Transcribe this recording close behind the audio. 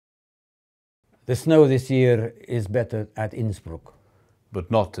The snow this year is better at Innsbruck.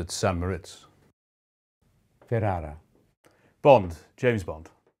 But not at St. Moritz. Ferrara. Bond, James Bond.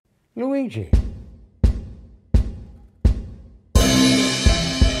 Luigi.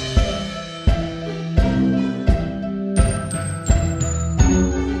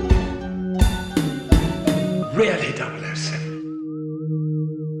 Really 007.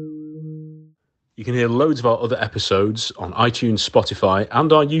 You can hear loads of our other episodes on iTunes, Spotify,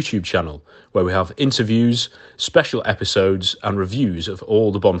 and our YouTube channel, where we have interviews, special episodes, and reviews of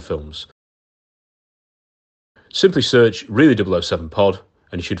all the Bond films. Simply search Really 007 Pod,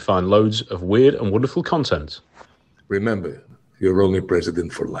 and you should find loads of weird and wonderful content. Remember, you're only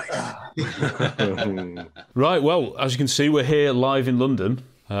president for life. Right, well, as you can see, we're here live in London.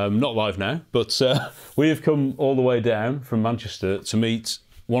 Not live now, but we have come all the way down from Manchester to meet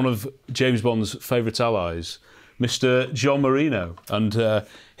one of James Bond's favourite allies, Mr. John Moreno. And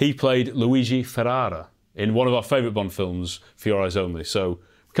he played Luigi Ferrara in one of our favourite Bond films, For Your Eyes Only. So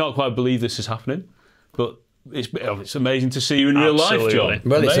we can't quite believe this is happening, but it's amazing to see you in real life, John.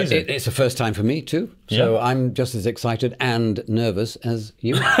 Well, it's the first time for me too, so yeah. I'm just as excited and nervous as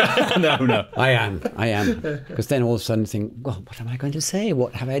you. No. I am, because then all of a sudden think, well, what am I going to say?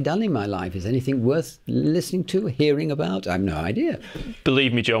 What have I done in my life? Is anything worth listening to, hearing about? I have no idea.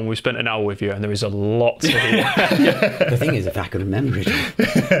 Believe me, John, we spent an hour with you and there is a lot to hear. The thing is, if I could remember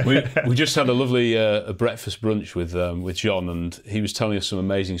it. We just had a lovely a breakfast brunch with John, and he was telling us some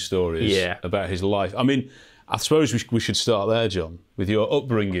amazing stories about his life. I mean, I suppose we should start there, John, with your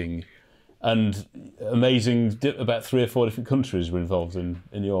upbringing and amazing, about 3 or 4 different countries were involved in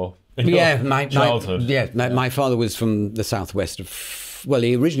your childhood. My father was from the southwest of, well,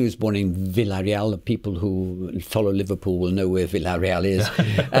 he originally was born in Villarreal. The people who follow Liverpool will know where Villarreal is.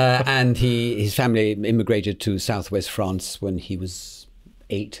 And his family immigrated to southwest France when he was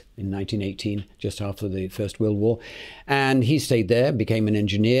 8 in 1918, just after the First World War. And he stayed there, became an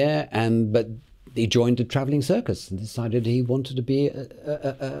engineer, but he joined a travelling circus and decided he wanted to be,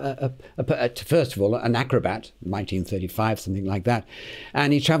 first of all, an acrobat, 1935, something like that.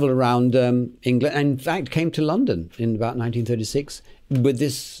 And he travelled around England and, in fact, came to London in about 1936 with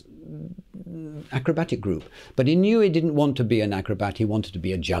this acrobatic group. But he knew he didn't want to be an acrobat, he wanted to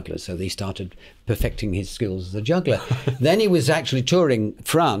be a juggler. So he started perfecting his skills as a juggler. Then he was actually touring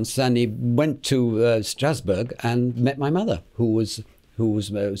France, and he went to Strasbourg and met my mother, whose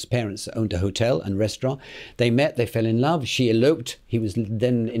parents owned a hotel and restaurant. They met, they fell in love. She eloped. He was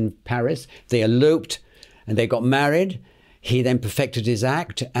then in Paris. They eloped and they got married. He then perfected his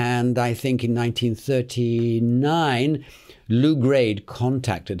act. And I think in 1939, Lou Grade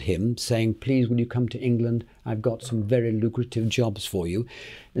contacted him saying, please, will you come to England? I've got some very lucrative jobs for you.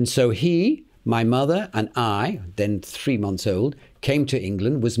 And so he, my mother and I, then 3 months old, came to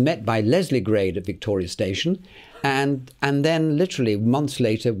England, was met by Leslie Grade at Victoria Station. And then literally months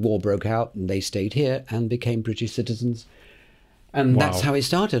later, war broke out and they stayed here and became British citizens. And that's how it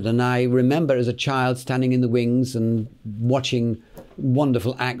started. And I remember as a child standing in the wings and watching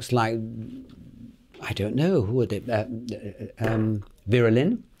wonderful acts like, I don't know, who were they? Vera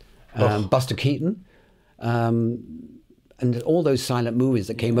Lynn, Buster Keaton, and all those silent movies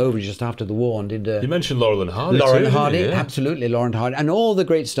that came over just after the war and did... you mentioned Laurel and Hardy Absolutely, Laurel and Hardy. And all the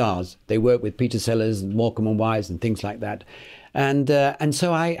great stars. They worked with Peter Sellers and Morecambe and Wise and things like that. And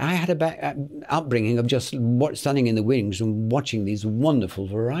so I had a upbringing of just standing in the wings and watching these wonderful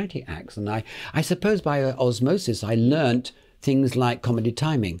variety acts. And I suppose by osmosis I learnt things like comedy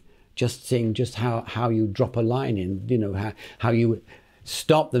timing, just seeing just how you drop a line in, you know, how you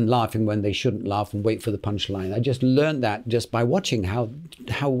stop them laughing when they shouldn't laugh and wait for the punchline. I just learned that just by watching how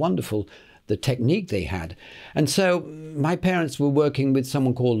wonderful the technique they had. And so my parents were working with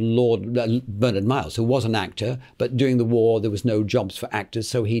someone called Lord Bernard Miles, who was an actor, but during the war there was no jobs for actors,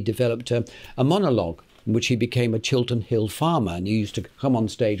 so he developed a monologue in which he became a Chiltern Hill farmer, and he used to come on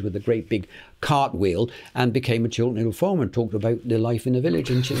stage with a great big cartwheel and became a Chiltern Hill farmer and talked about the life in a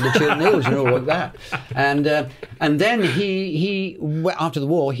village in the Chiltern Hills and all like that. And then he after the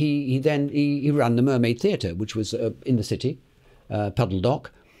war he ran the Mermaid Theatre, which was in the city, Puddle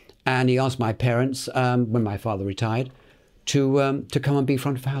Dock, and he asked my parents when my father retired to come and be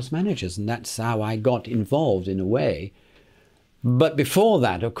front of house managers, and that's how I got involved in a way. But before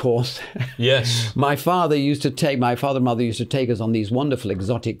that, of course, yes, my father and mother used to take us on these wonderful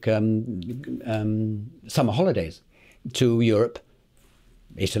exotic summer holidays to Europe,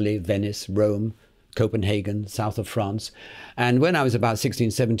 Italy, Venice, Rome, Copenhagen, south of France. And when I was about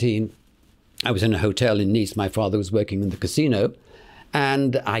 16, 17, I was in a hotel in Nice. My father was working in the casino,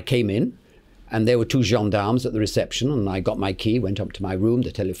 and I came in, And there were two gendarmes at the reception, and I got my key, went up to my room,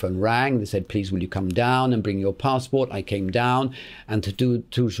 the telephone rang, they said, please will you come down and bring your passport? I came down, and the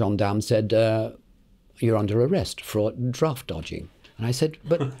two gendarmes said, you're under arrest for draft dodging. And I said,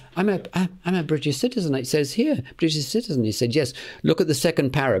 but I'm a British citizen. It says here, British citizen. He said, yes, look at the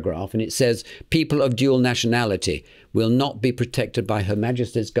second paragraph, and it says, people of dual nationality will not be protected by Her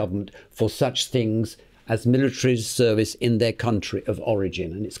Majesty's government for such things as military service in their country of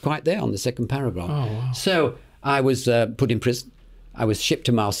origin. And it's quite there on the second paragraph. Oh, wow. So I was put in prison. I was shipped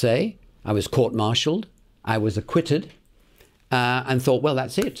to Marseille. I was court-martialed. I was acquitted and thought, well,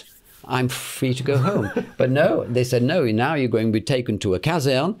 that's it. I'm free to go home. But no, they said, no, now you're going to be taken to a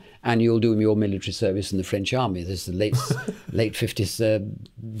caserne and you'll do your military service in the French army. This is the late 50s,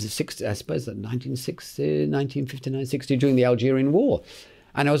 60s, I suppose, 1960, 1959, 60, during the Algerian War.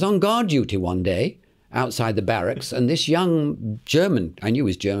 And I was on guard duty one day outside the barracks, and this young German, I knew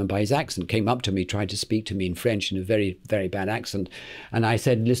he was German by his accent, came up to me, tried to speak to me in French in a very, very bad accent. And I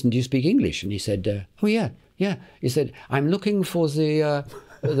said, listen, do you speak English? And he said, oh, yeah. He said, I'm looking for the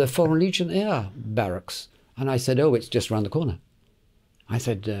Foreign Legion Air barracks. And I said, oh, it's just around the corner. I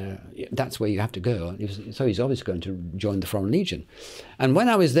said, that's where you have to go. So he's obviously going to join the Foreign Legion. And when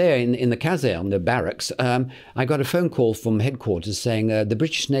I was there in the caserne, the barracks, I got a phone call from headquarters saying the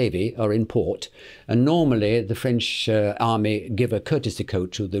British Navy are in port, and normally the French army give a courtesy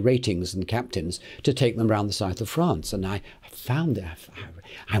coach to the ratings and captains to take them around the south of France. And I found that.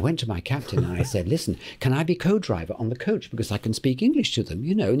 I went to my captain and I said, listen, can I be co-driver on the coach because I can speak English to them,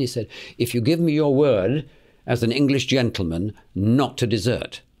 you know? And he said, if you give me your word as an English gentleman not to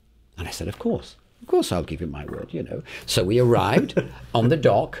desert. And I said, of course I'll give you my word, you know. So we arrived on the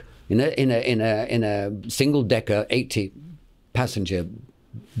dock in a single-decker 80-passenger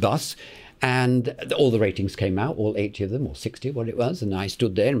bus, and all the ratings came out, all 80 of them, or 60, what it was, and I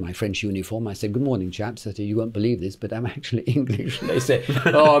stood there in my French uniform. I said, good morning, chaps. I said, you won't believe this, but I'm actually English. And they said,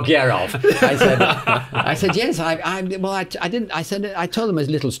 oh, get off. I said, yes, I didn't. I said, I told them a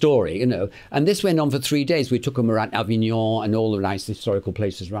little story, you know, and this went on for 3 days. We took them around Avignon and all the nice historical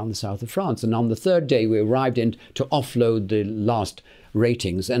places around the south of France. And on the third day, we arrived in to offload the last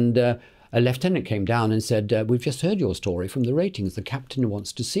ratings, and a lieutenant came down and said, we've just heard your story from the ratings. The captain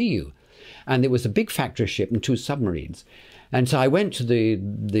wants to see you. And there was a big factory ship and 2 submarines. And so I went to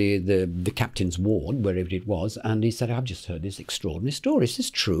the captain's ward, wherever it was, and he said, I've just heard this extraordinary story. Is this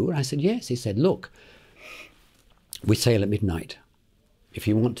true? And I said, yes. He said, look, we sail at midnight. If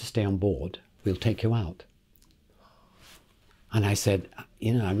you want to stay on board, we'll take you out. And I said,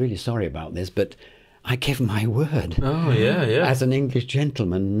 you know, I'm really sorry about this, but I give my word as an English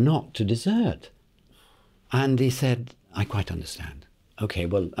gentleman not to desert. And he said, I quite understand. Okay,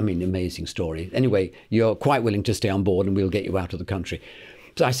 well, I mean, amazing story. Anyway, you're quite willing to stay on board and we'll get you out of the country.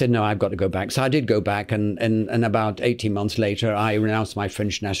 So I said, no, I've got to go back. So I did go back, and about 18 months later, I renounced my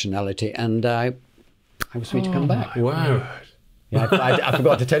French nationality and I was free to come back. Wow. Yeah, I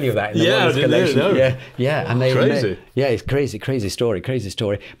forgot to tell you that. In the I didn't know. Yeah, and Crazy. It's crazy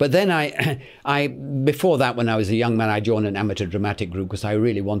story. But then I before that, when I was a young man, I joined an amateur dramatic group because I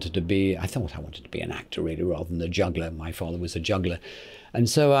really wanted to be. I thought I wanted to be an actor really, rather than a juggler. My father was a juggler, and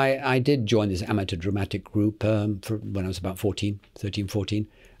so I did join this amateur dramatic group for when I was about 13, 14.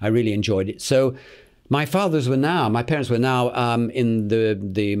 I really enjoyed it. So my parents were now in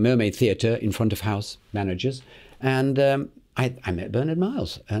the Mermaid Theatre in front of house managers, and I met Bernard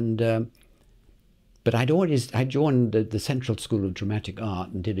Miles, but I joined the Central School of Dramatic Art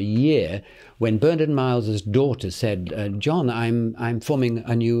and did a year when Bernard Miles's daughter said, John, I'm forming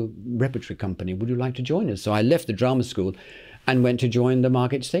a new repertory company. Would you like to join us? So I left the drama school and went to join the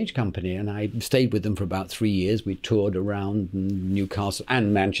Margate Stage Company, and I stayed with them for about 3 years. We toured around Newcastle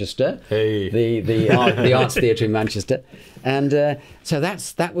and Manchester, the Arts Theatre in Manchester, and so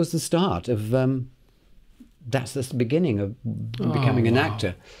that was the start of. That's the beginning of becoming an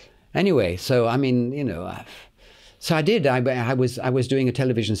actor. Anyway, so I mean, you know, so I did. I was doing a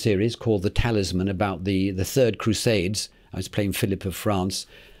television series called The Talisman about the Third Crusades. I was playing Philip of France,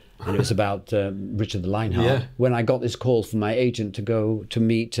 and it was about Richard the Lionheart. When I got this call from my agent to go to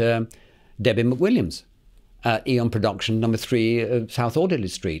meet Debbie McWilliams at Eon Production, number 3, South Audley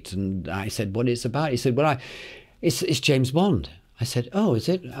Street, and I said, "What is it about?" He said, "Well, it's James Bond." I said, oh, is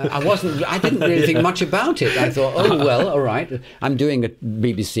it? I didn't really think much about it. I thought, oh, well, all right. I'm doing a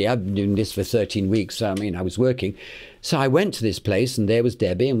BBC. I've been doing this for 13 weeks. I mean, I was working. So I went to this place, and there was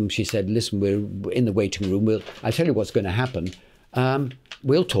Debbie, and she said, listen, we're in the waiting room. I'll tell you what's going to happen.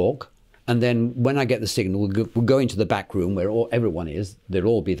 We'll talk, and then when I get the signal, we'll go into the back room where everyone is. They'll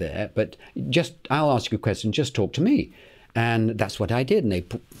all be there. But I'll ask you a question. Just talk to me. And that's what I did. And they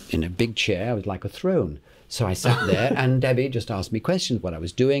put in a big chair. It was like a throne. So I sat there, and Debbie just asked me questions, what I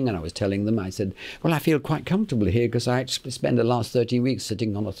was doing, and I was telling them. I said, well, I feel quite comfortable here because I spent the last 13 weeks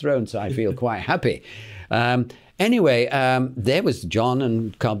sitting on a throne, so I feel quite happy. Anyway, there was John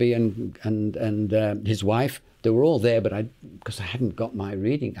and Cubby and his wife. They were all there, but because I hadn't got my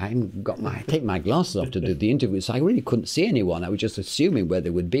reading, I take my glasses off to do the interview, so I really couldn't see anyone. I was just assuming where they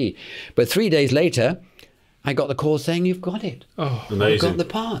would be. But 3 days later, I got the call saying, you've got it. Oh, amazing. You've got the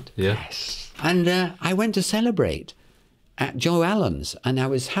part. Yeah. yes. And I went to celebrate at Joe Allen's, and I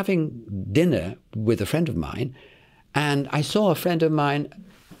was having dinner with a friend of mine, and I saw a friend of mine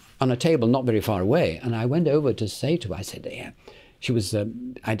on a table not very far away, and I went over to say to her, I said, yeah, she was,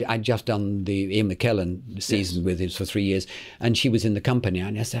 I'd just done the Ian McKellen season with him for 3 years, and she was in the company,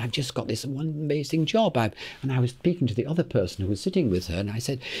 and I said, I've just got this one amazing job. And I was speaking to the other person who was sitting with her, and I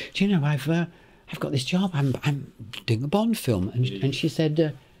said, do you know, I've got this job, I'm doing a Bond film. And she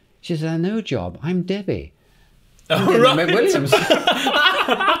said, I know, Job, I'm Debbie. Oh, right. Williams.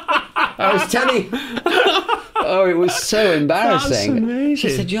 I was telling. Oh, it was so embarrassing. That's amazing. She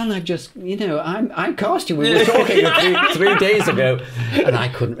said, John, I've just, I cast you. We were talking 3 days ago, and I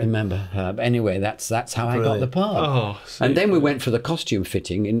couldn't remember her. But anyway, that's how I got the part. Oh, and then we went for the costume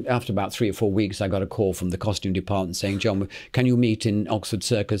fitting. And after about 3 or 4 weeks, I got a call from the costume department saying, John, can you meet in Oxford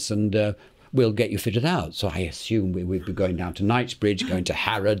Circus and we'll get you fitted out. So I assumed we'd be going down to Knightsbridge, going to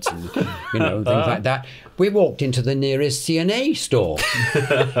Harrods and, things like that. We walked into the nearest C&A store.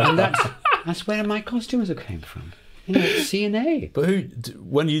 And that's where my costumes came from. C&A. But did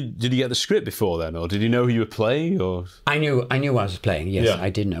you get the script before then, or did you know who you were playing? Or I knew I was playing. Yes, Yeah. I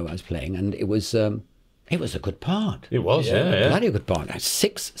did know I was playing, and it was a good part. It was, yeah. Bloody good part.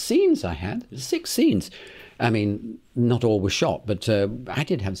 6 scenes I had. 6 scenes. I mean, not all were shot, but I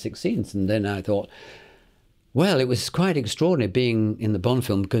did have 6 scenes, and then I thought, well, it was quite extraordinary being in the Bond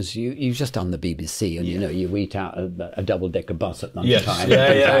film because you've just done the BBC, and you eat out a double-decker bus at lunchtime. Yes. And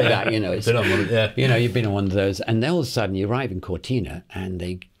things like that. You've Been on one of those, and then all of a sudden you arrive in Cortina, and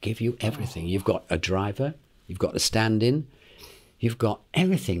they give you everything. You've got a driver, you've got a stand-in, you've got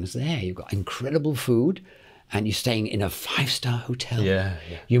everything's there. You've got incredible food. And you're staying in a 5-star hotel. Yeah.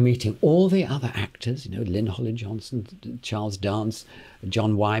 You're meeting all the other actors, Lynn-Holly Johnson, Charles Dance,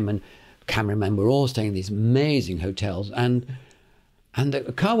 John Wyman, cameramen. We're all staying in these amazing hotels. And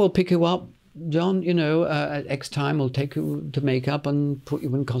the car will pick you up, John, at X time, will take you to makeup and put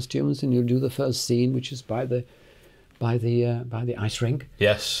you in costumes, and you'll do the first scene, which is by the ice rink.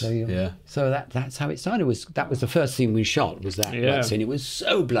 Yes. So that's how it started. That was the first scene we shot. Was that scene? It was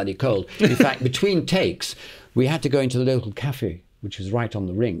so bloody cold. In fact, between takes, we had to go into the local cafe, which was right on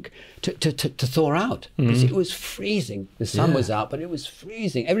the rink, to thaw out because it was freezing. The sun was out, but it was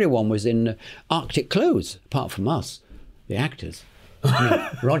freezing. Everyone was in Arctic clothes, apart from us, the actors.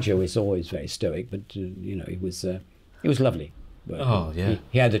 Roger was always very stoic, but it was lovely. But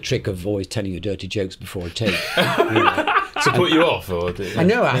he had the trick of always telling you dirty jokes before a take. To put you off, or I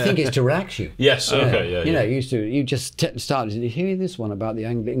know. I think it's to relax you. Yes. Okay. Yeah. You just started. Did you hear this one about the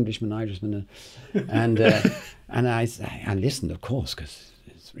Englishman, Irishman, and I listened, of course, because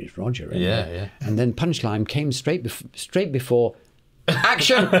it's Roger. And then punchline came straight before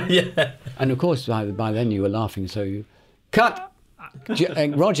action. And of course, by then you were laughing, so you cut.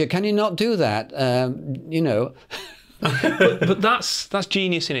 Roger, can you not do that? But that's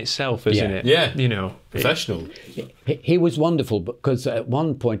genius in itself, isn't it? Yeah. Professional. He was wonderful because at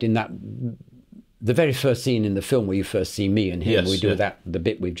one point in the very first scene in the film where you first see me and him, we do the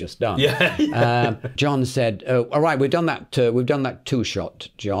bit we've just done. John said, "All right, we've done that 2-shot,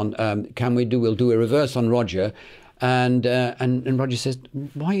 John. We'll do a reverse on Roger." And Roger says,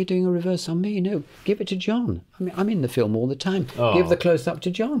 "Why are you doing a reverse on me? No, give it to John. I mean, I'm in the film all the time. Give the close up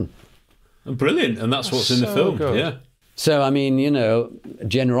to John." Brilliant, and that's what's in the film. Good. Yeah. So I mean,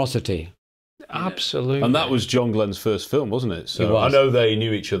 generosity. Absolutely. And that was John Glen's first film, wasn't it? So It was. I know they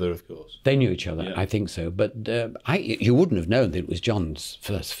knew each other, of course. They knew each other, I think so. But you wouldn't have known that it was John's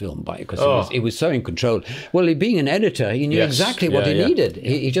first film because it was so in control. Well, being an editor, he knew exactly what he needed.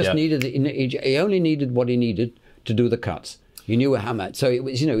 He just needed. He only needed what he needed to do the cuts. He knew how much. So it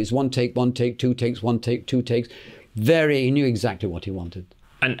was, it was 1 take, 1 take, 2 takes, 1 take, 2 takes. He knew exactly what he wanted.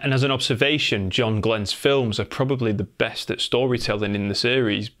 And as an observation, John Glen's films are probably the best at storytelling in the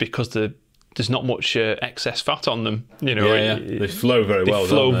series because there's not much excess fat on them. They flow very well. They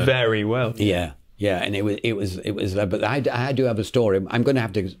flow very well. Yeah, and it was. But I do have a story. I'm going to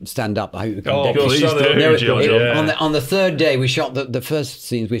have to stand up. Please do, John. On the third day, we shot the first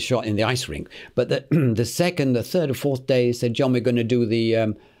scenes we shot in the ice rink. But the second, the third, or fourth day, said, John, we're going to do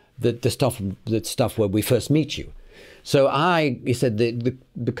the stuff where we first meet you. So he said,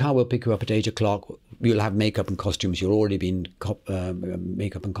 the car will pick you up at 8 o'clock. You'll have makeup and costumes. You'll already be in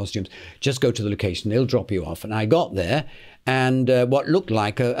makeup and costumes. Just go to the location. They'll drop you off. And I got there, and what looked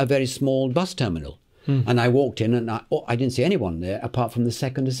like a very small bus terminal. And I walked in, and I didn't see anyone there apart from the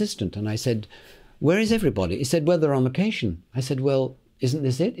second assistant. And I said, where is everybody? He said, well, they're on location. I said, well, isn't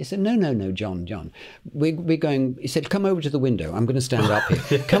this it? He said, no, John. We're going. He said, come over to the window. I'm going to stand up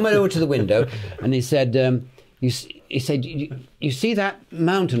here. Come over to the window. And he said, you see that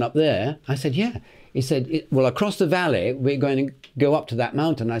mountain up there? I said, yeah. He said, well, across the valley, we're going to go up to that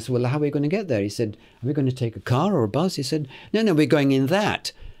mountain. I said, well, how are we going to get there? He said, are we going to take a car or a bus? He said, no, we're going in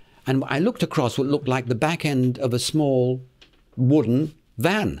that. And I looked across what looked like the back end of a small wooden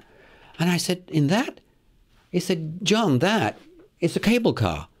van. And I said, in that? He said, John, that is a cable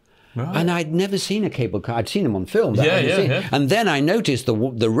car. Right. And I'd never seen a cable car. I'd seen them on film. Yeah. And then I noticed the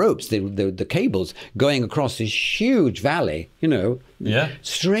ropes, the cables going across this huge valley,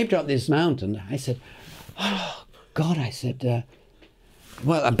 straight up this mountain. I said, oh, God, I said,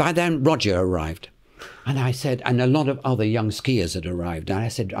 well, and by then Roger arrived. And I said, and a lot of other young skiers had arrived. And I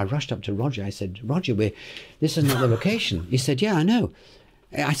said, I rushed up to Roger. I said, Roger, this is not the location. He said, yeah, I know.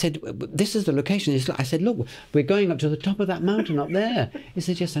 I said, this is the location. I said, look, we're going up to the top of that mountain up there. He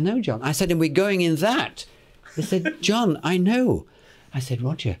said, yes, I know, John. I said, and we're going in that. He said, John, I know. I said,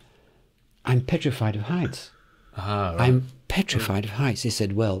 Roger, I'm petrified of heights. Right. I'm petrified of heights. He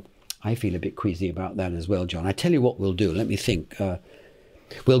said, well, I feel a bit queasy about that as well, John. I tell you what we'll do. Let me think.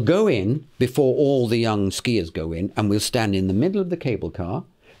 We'll go in before all the young skiers go in, and we'll stand in the middle of the cable car.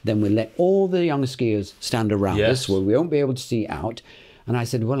 Then we'll let all the young skiers stand around us where we won't be able to see out. And I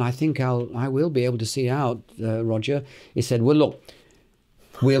said, well, I think I will be able to see out, Roger. He said, well, look,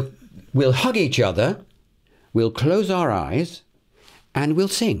 we'll hug each other, we'll close our eyes, and we'll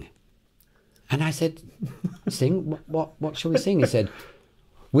sing. And I said, sing? What shall we sing? He said,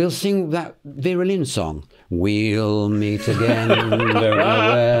 we'll sing that Vera Lynn song. We'll meet again,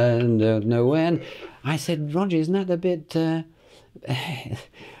 don't know when. I said, Roger, isn't that a bit...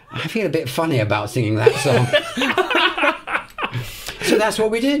 I feel a bit funny about singing that song. So that's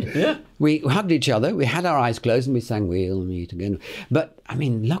what we did. Yeah. We hugged each other, we had our eyes closed, and we sang, we'll meet again. But, I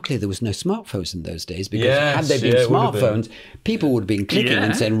mean, luckily there was no smartphones in those days, because had there been smartphones, people would have been clicking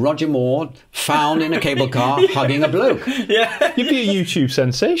and saying, Roger Moore found in a cable car hugging a bloke. Yeah. You'd be a YouTube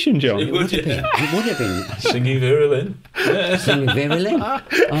sensation, John. It would have been. It would have been. Singing Vera Lynn. Singing Vera Lynn.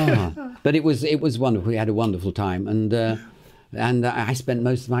 Oh. But it was wonderful. We had a wonderful time. And I spent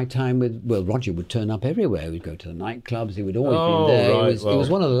most of my time with, well, Roger would turn up everywhere. We'd go to the nightclubs. He would always be there. Right, he was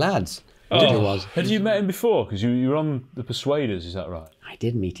one of the lads. Had you met him before? Because you were on the Persuaders, is that right? I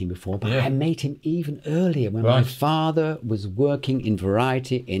did meet him before, but I met him even earlier when my father was working in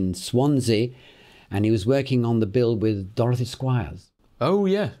Variety in Swansea, and he was working on the bill with Dorothy Squires. Oh,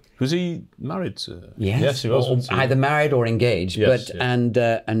 yeah. Was he married to... Yes, he was. Either married or engaged. Yes,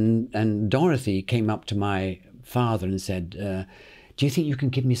 and Dorothy came up to my father and said, do you think you can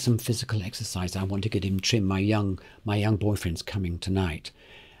give me some physical exercise? I want to get him trim. My young boyfriend's coming tonight.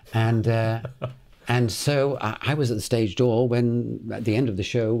 And so I was at the stage door at the end of the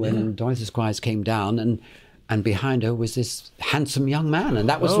show, when Dorothy Squires came down, and behind her was this handsome young man, and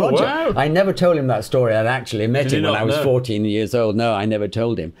that was Roger. Wow. I never told him that story. I'd actually met him when I was 14 years old. No, I never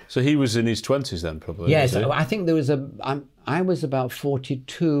told him. So he was in his 20s then, probably? Yes, I think there was I was about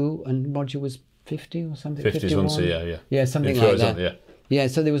 42 and Roger was 50 or something. 50s, once, yeah, something like that. Yeah,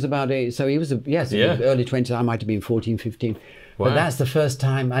 so there was about so he was early 20s. I might have been 14, 15. Wow. But that's the first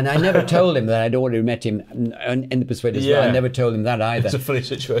time, and I never told him that I'd already met him in the Persuaders. Yeah. I never told him that either. It's a funny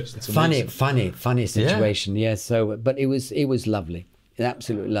situation. Funny situation. Yeah. So, but it was lovely,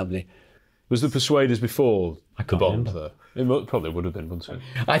 absolutely lovely. Was the Persuaders before the Bond, though? It probably would have been, wouldn't it?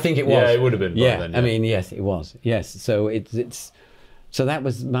 I think it was. Yeah, it would have been. Yeah, then, I mean, yes, it was. Yes, so so that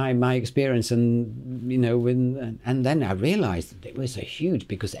was my experience, and and then I realised that it was a huge,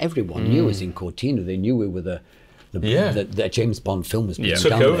 because everyone knew us in Cortina. They knew we were the James Bond film was being done.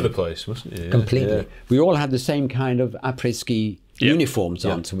 Took over the place, wasn't it? Completely. Yeah. We all had the same kind of après-ski uniforms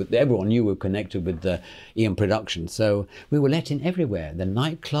on, so everyone knew we were connected with the Ian production. So we were let in everywhere. The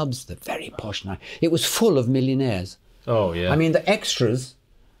nightclubs, the very posh night. It was full of millionaires. Oh yeah. I mean, the extras.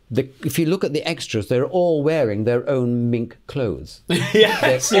 If you look at the extras, they're all wearing their own mink clothes.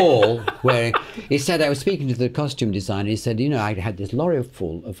 Yes. They're all wearing... He said, I was speaking to the costume designer, he said, I had this lorry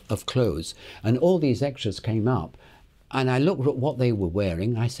full of clothes, and all these extras came up, and I looked at what they were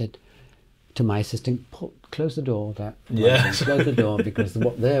wearing. I said to my assistant, close the door. Close the door, because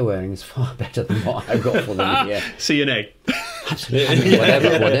what they're wearing is far better than what I've got for them here. See an egg. Absolutely. I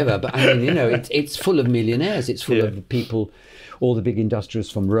mean, whatever. But I mean, it's full of millionaires. It's full of people, all the big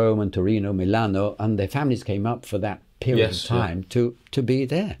industrialists from Rome and Torino, Milano, and their families came up for that period of time to be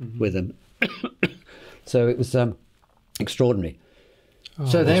there with them. So it was extraordinary.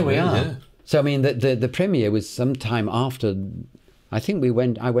 So there we are. Yeah. So I mean, the premiere was sometime after. I think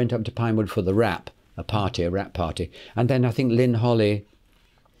I went up to Pinewood for the rap party, and then I think Lynn-Holly,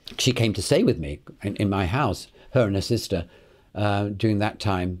 she came to stay with me in my house, her and her sister, during that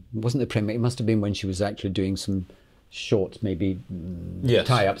time. It wasn't the premiere, it must have been when she was actually doing some short, maybe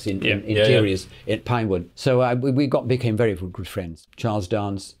tie-ups in interiors at Pinewood. So we became very good friends. Charles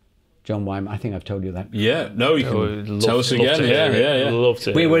Dance, John Wyman, I think I've told you that. Yeah, no, you can tell us again. Yeah. Love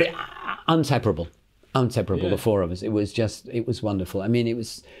to. We were inseparable, the four of us. It was wonderful. I mean, it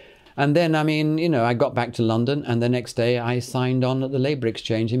was... And then, I mean, I got back to London, and the next day I signed on at the Labour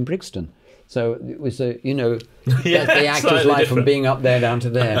Exchange in Brixton. So it was that's the actor's life from being up there down to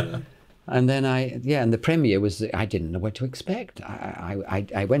there. And then and the premiere was, I didn't know what to expect.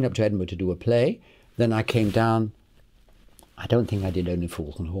 I went up to Edinburgh to do a play. Then I came down. I don't think I did Only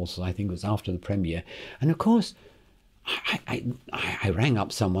Fools and Horses. I think it was after the premiere. And of course, I rang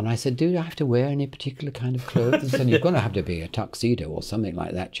up someone. I said, do I have to wear any particular kind of clothes? They said, you're going to have to be a tuxedo or something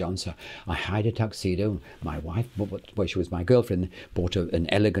like that, John. So I hired a tuxedo. My wife, well, she was my girlfriend, bought an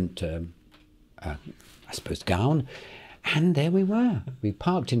elegant, I suppose, gown. And there we were. We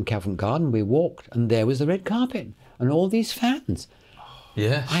parked in Covent Garden. We walked, and there was the red carpet and all these fans.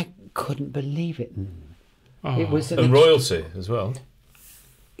 Yes. I couldn't believe it. It was and royalty as well.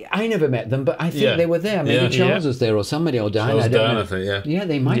 I never met them, but I think they were there. Maybe Charles was there or somebody, or Diana. Charles I don't know. I think, Yeah,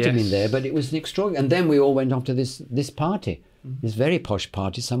 they might have been there, but it was extraordinary. And then we all went off to this party, this very posh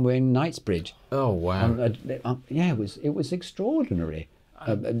party somewhere in Knightsbridge. Oh, wow. It was extraordinary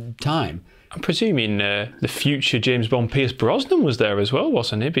time. I'm presuming the future James Bond Pierce Brosnan was there as well,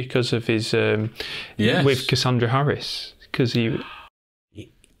 wasn't he? Because of his with Cassandra Harris. Because he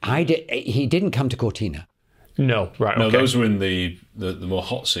didn't come to Cortina. No, right. No, okay. those were in the more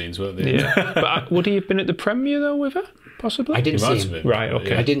hot scenes, weren't they? Yeah. But would he have been at the premiere though with her? Possibly. I didn't see him. Right.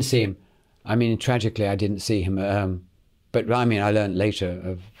 Okay. I didn't see him. I mean, tragically, I didn't see him. But I mean, I learned later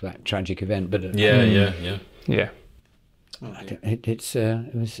of that tragic event. But Yeah.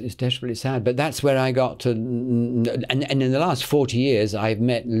 It's desperately sad. But that's where I got to. And in the last 40 years, I've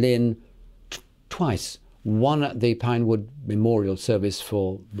met Lynn twice. One at the Pinewood Memorial Service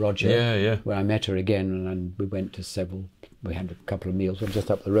for Roger, where I met her again, and we went to several. We had a couple of meals. We were just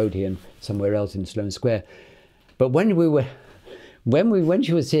up the road here and somewhere else in Sloane Square. But when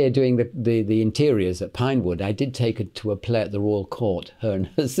she was here doing the interiors at Pinewood, I did take her to a play at the Royal Court, her and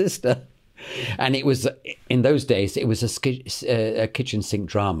her sister, and it was in those days it was a kitchen sink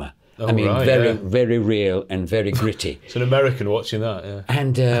drama. Oh, I mean, very real and very gritty. It's an American watching that, yeah.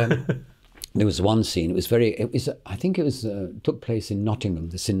 And. There was one scene. I think it was took place in Nottingham.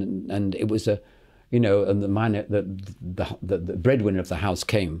 And it was and the breadwinner of the house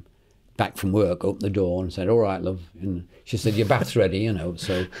came back from work, opened the door, and said, "All right, love." And she said, "Your bath's ready,"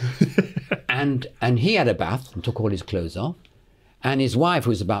 So, and he had a bath and took all his clothes off. And his wife,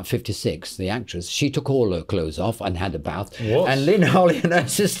 who was about 56, the actress, she took all her clothes off and had a bath. What? And Lynn-Holly and her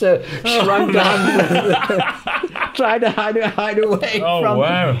sister shrunk down, tried to hide away from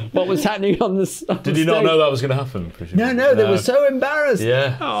what was happening on the Did you not know that was going to happen? Presumably? No, they were so embarrassed.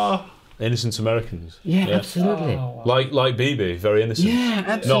 Yeah. Oh. Innocent Americans. Yeah, absolutely. Like Bibi, very innocent. Yeah,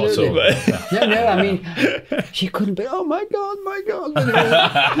 absolutely. Not at all. No, I mean, she couldn't be, oh my God.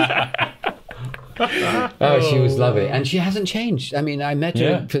 She was lovely, and she hasn't changed. I mean, I met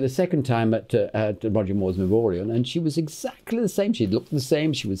her for the second time at Roger Moore's Memorial, and she was exactly the same. She looked the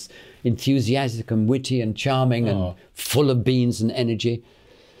same. She was enthusiastic and witty and charming and full of beans and energy.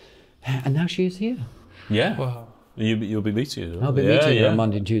 And now she is here. Yeah. Wow. You'll be meeting her. I'll be meeting her on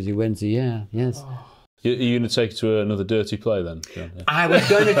Monday, Tuesday, Wednesday. Yeah, yes. Oh. Are you going to take her to another dirty play then? Yeah. I was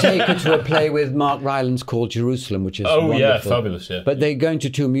going to take her to a play with Mark Rylance called Jerusalem, which is wonderful. Yeah, fabulous, yeah. But they're going to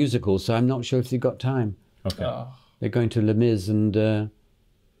 2 musicals, so I'm not sure if they've got time. Okay. They're going to Les Mis and...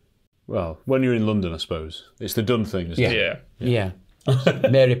 Well, when you're in London, I suppose. It's the done thing, isn't it? Yeah.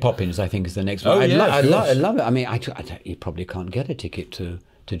 Mary Poppins, I think, is the next one. I love it. I mean, you probably can't get a ticket to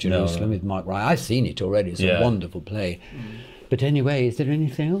Jerusalem with Mark Rylance. I've seen it already. It's a wonderful play. But anyway, is there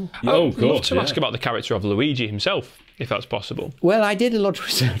anything else? I'd love to ask about the character of Luigi himself, if that's possible. Well, I did a lot of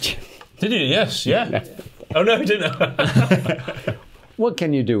research. Did you? Yes, yeah. Oh, no, you didn't. What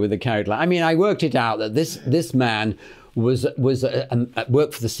can you do with a character? I mean, I worked it out that this man was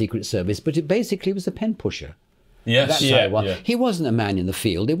worked for the Secret Service, but it basically was a pen pusher. Yes, That's yeah, how it was. yeah. He wasn't a man in the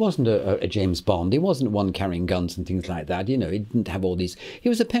field. He wasn't a James Bond. He wasn't one carrying guns and things like that. You know, he didn't have all these. He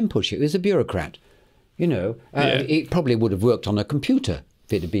was a pen pusher. He was a bureaucrat. You know, he probably would have worked on a computer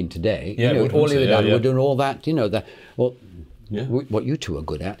if it had been today. Yeah, you know, all he would have done would do all that. You know, what you two are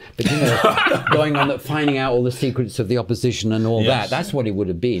good at, but you know, going on finding out all the secrets of the opposition and all that. That's what he would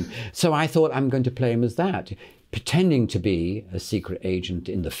have been. So I thought, I'm going to play him as that, pretending to be a secret agent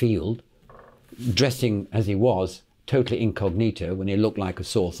in the field, dressing as he was, totally incognito, when he looked like a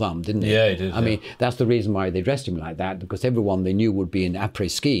sore thumb, didn't he? Yeah, he did. I mean, that's the reason why they dressed him like that, because everyone they knew would be in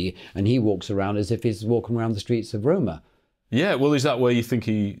après-ski, and he walks around as if he's walking around the streets of Roma. Yeah, well, is that where you think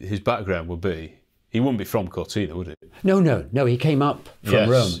his background would be? He wouldn't be from Cortina, would he? No, he came up from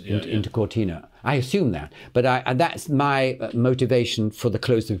Rome into Cortina. I assume that. But that's my motivation for the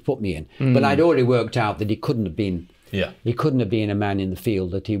clothes they put me in. But I'd already worked out that he couldn't have been... Yeah. He couldn't have been a man in the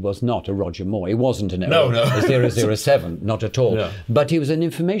field, that he was not a Roger Moore. He wasn't a 007, not at all. No. But he was an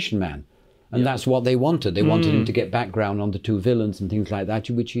information man. And that's what they wanted. They wanted him to get background on the two villains and things like that,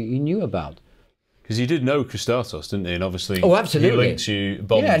 which he knew about. Because he did know Christatos, didn't he? And obviously, absolutely. He linked you,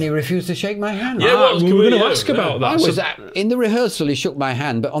 Bond. Yeah, and he refused to shake my hand. Yeah, well, we were going to ask about that. In the rehearsal, he shook my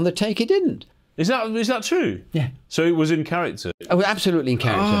hand, but on the take, he didn't. Is that true? Yeah. So it was in character? Oh, absolutely in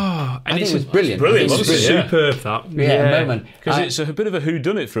character. Oh, I think it was brilliant. Brilliant, It's superb, that. Moment. Because it's a bit of a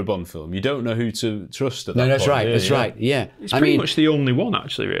whodunit for a Bond film. You don't know who to trust at that point. No, that's point. right. That's right. Yeah. It's pretty much the only one,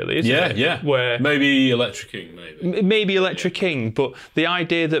 actually, really, isn't it? Yeah. Where maybe Electric King, maybe Electric King, but the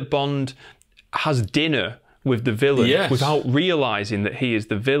idea that Bond has dinner with the villain without realising that he is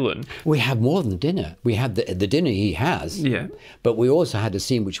the villain. We have more than dinner. We had the dinner he has. Yeah. But we also had a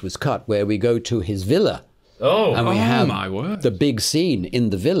scene which was cut where we go to his villa. Oh, and we have my word. The big scene in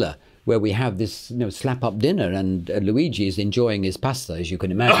the villa where we have this slap-up dinner, and Luigi is enjoying his pasta, as you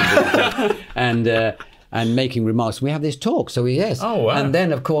can imagine, and making remarks. We have this talk, so yes. Oh, wow. And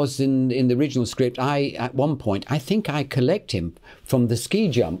then, of course, in the original script, at one point, I think I collect him from the ski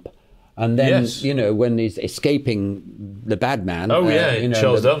jump. And then, when he's escaping the bad man. Oh,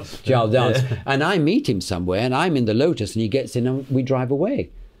 Charles Dance. Charles Dance. And I meet him somewhere, and I'm in the Lotus, and he gets in, and we drive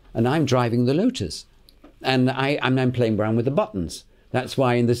away. And I'm driving the Lotus. And I'm playing around with the buttons. That's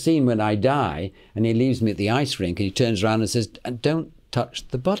why in the scene when I die, and he leaves me at the ice rink, and he turns around and says, "Don't touch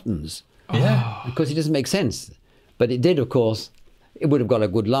the buttons." Yeah. Because it doesn't make sense. But it did, of course. It would have got a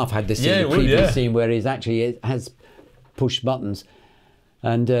good laugh had this seen the previous scene where he has push buttons.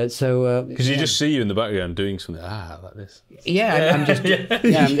 And because you just see you in the background doing something like this. Yeah, I'm just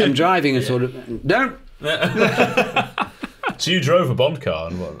I'm driving and sort of don't. So you drove a Bond car,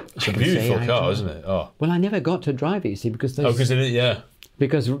 and it's a beautiful car, isn't it? Oh. Well, I never got to drive it, you see, because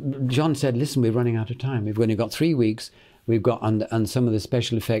because John said, "Listen, we're running out of time. We've only got 3 weeks. We've got and some of the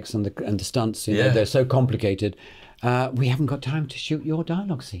special effects and the stunts, they're so complicated. We haven't got time to shoot your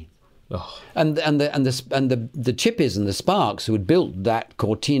dialogue scene." Oh. And the Chippies and the Sparks who had built that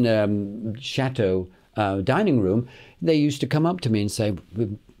Cortina Chateau dining room, they used to come up to me and say,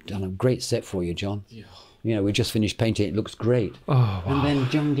 "We've done a great set for you, John. We just finished painting. It looks great." Oh, wow. And then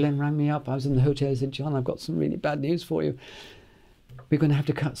John Glen rang me up. I was in the hotel. He said, "John, I've got some really bad news for you. We're going to have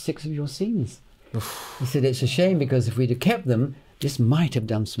to cut 6 of your scenes." He said, "It's a shame, because if we'd have kept them, this might have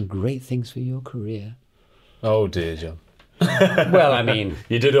done some great things for your career." Oh dear, John. Well, I mean...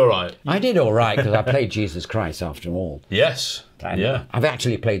 You did all right. I did all right, because I played Jesus Christ after all. Yes. And I've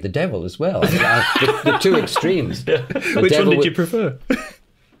actually played the devil as well. The two extremes. Yeah. Which one did you prefer?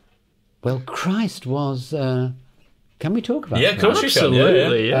 Well, Christ was... can we talk about that? Yeah, of course you can.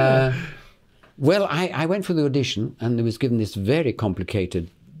 Absolutely, yeah. Well, I went for the audition, and I was given this very complicated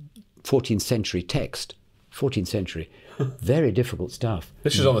 14th century text. 14th century. Very difficult stuff.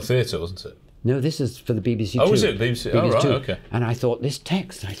 This was on the theatre, wasn't it? No, this is for the BBC Two. Oh, was it? BBC? Oh, right, okay. And I thought, this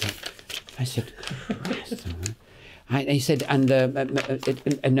text, I said, Christ. He said,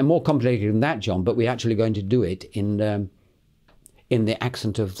 and more complicated than that, John, but we're actually going to do it in the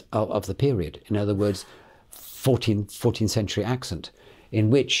accent of the period. In other words, 14th century accent,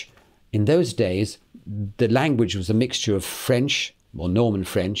 in which, in those days, the language was a mixture of French, or Norman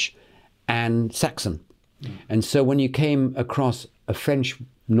French, and Saxon. And so when you came across a French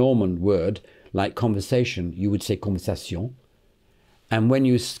Norman word like conversation, you would say conversation. And when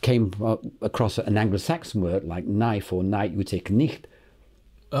you came across an Anglo-Saxon word like knife or night, you would say knicht.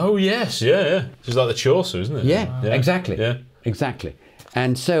 Oh, yes, yeah. It's like the Chaucer, isn't it? Yeah, exactly. Yeah. Exactly.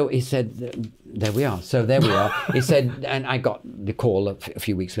 And so he said, there we are. So there we are. He said, and I got the call a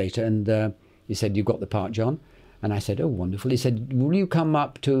few weeks later, and he said, "You've got the part, John." And I said, "Oh, wonderful." He said, "Will you come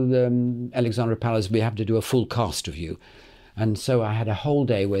up to Alexandra Palace? We have to do a full cast of you." And so I had a whole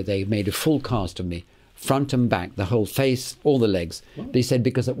day where they made a full cast of me front and back, the whole face, all the legs. They said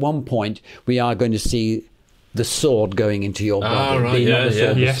because at one point we are going to see the sword going into your body, right, yeah, the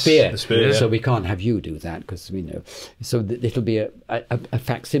sword, yeah. the spear. The spear, yeah. So we can't have you do that because we know. So it'll be a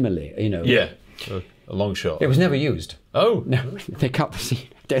facsimile, you know. Yeah, a long shot. It was never used. Oh No, they cut the scene.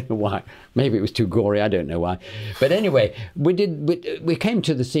 I don't know why. Maybe it was too gory. I don't know why. But anyway, we came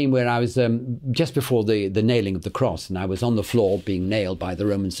to the scene where I was just before the nailing of the cross, and I was on the floor being nailed by the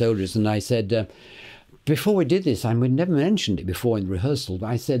Roman soldiers, and I said. Before we did this, and we'd never mentioned it before in rehearsal,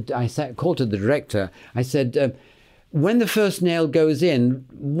 but called to the director. I said, when the first nail goes in,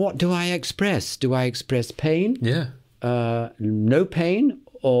 what do I express? Do I express pain? Yeah. No pain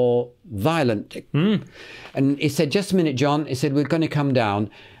or violent? And he said, just a minute, John. He said, we're going to come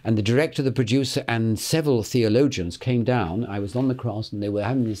down. And the director, the producer, and several theologians came down. I was on the cross, and they were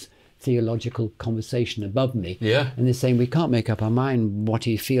having this theological conversation above me. Yeah. And they're saying, we can't make up our mind what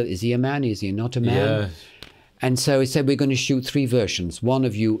he feels. Is he a man? Is he not a man? Yeah. And so he said, we're going to shoot 3 versions. One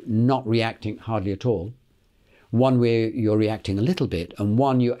of you not reacting hardly at all. One where you're reacting a little bit. And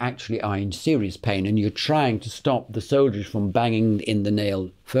one you actually are in serious pain and you're trying to stop the soldiers from banging in the nail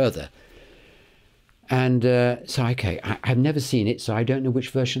further. And so, okay, I've never seen it, so I don't know which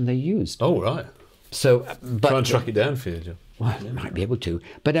version they used. Oh, right. So, Try and track it down for you, John. Well, they might be able to.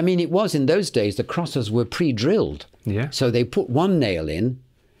 But I mean, it was in those days, the crosses were pre-drilled. Yeah. So they put one nail in,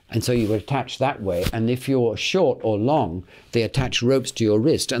 and so you would attach that way. And if you're short or long, they attach ropes to your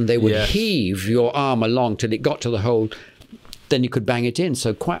wrist, and they would heave your arm along till it got to the hole. Then you could bang it in.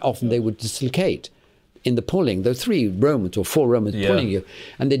 So quite often they would dislocate in the pulling. There were 3 Romans or 4 Romans pulling you.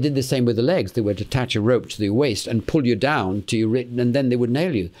 And they did the same with the legs. They would attach a rope to your waist and pull you down to your wrist, and then they would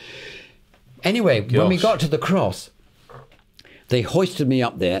nail you. Anyway, when we got to the cross, they hoisted me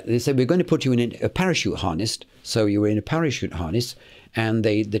up there. They said, we're going to put you in a parachute harness. So you were in a parachute harness, and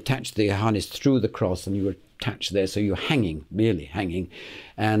they attached the harness through the cross, and you were attached there. So you're hanging, really hanging.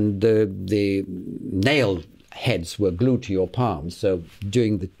 And the nail heads were glued to your palms. So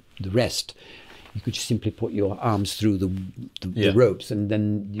doing the rest, you could just simply put your arms through the ropes, and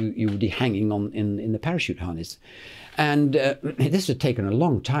then you would be hanging on in the parachute harness. And this had taken a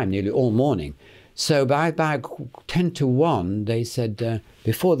long time, nearly all morning. So by 10 to 1, they said,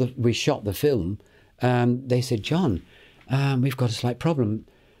 before we shot the film, they said, John, we've got a slight problem.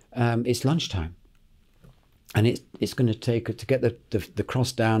 It's lunchtime. And it's going to take, to get the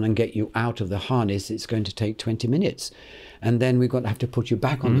cross down and get you out of the harness, it's going to take 20 minutes. And then we're going to have to put you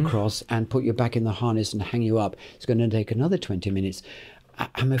back on the cross and put you back in the harness and hang you up. It's going to take another 20 minutes.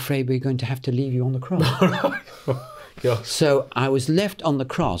 I'm afraid we're going to have to leave you on the cross. So I was left on the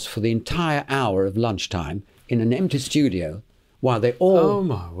cross for the entire hour of lunchtime in an empty studio while they all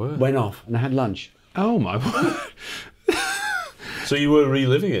went off and I had lunch. Oh my word. So you were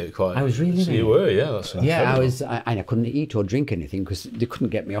reliving it quite. I was reliving so you were, yeah. That's incredible. I couldn't eat or drink anything because they couldn't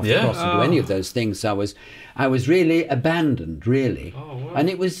get me off the cross to do any of those things. So I was really abandoned, really. Oh, wow. And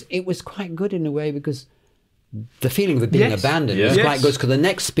it was quite good in a way because the feeling of being abandoned was quite good, because the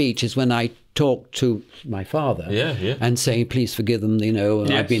next speech is when I talk to my father and say, please forgive them,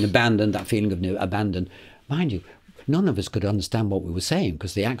 I've been abandoned, that feeling of abandoned. Mind you, none of us could understand what we were saying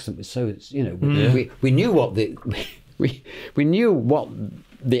because the accent was so, we knew what we knew what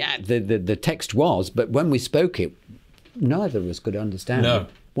the text was, but when we spoke it, neither of us could understand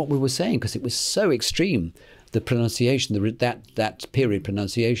what we were saying because it was so extreme, the pronunciation, that period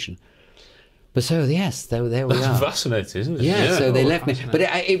pronunciation. But so, yes, there we are. Fascinating, isn't it? Yeah, so they left me. But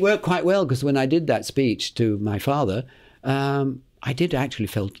it worked quite well because when I did that speech to my father, I did actually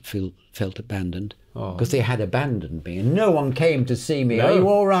felt abandoned because they had abandoned me. And no one came to see me. Are you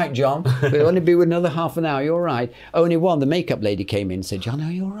all right, John? We'll only be with another half an hour. You all right? Only one, the makeup lady, came in and said, John, are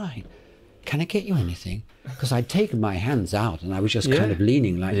you all right? Can I get you anything? Because I'd taken my hands out and I was just kind of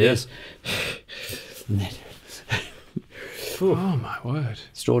leaning like this. And then, oh my word.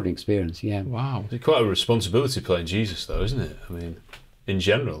 Extraordinary experience, yeah. Wow. It's quite a responsibility playing Jesus, though, isn't it? I mean, in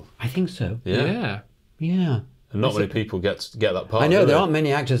general. I think so. Yeah. Yeah. And not many people get that part. I know there aren't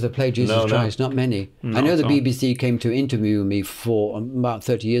many actors that play Jesus Christ, not many. I know the BBC came to interview me for about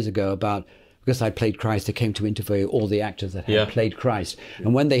 30 years ago because I played Christ, they came to interview all the actors that had played Christ.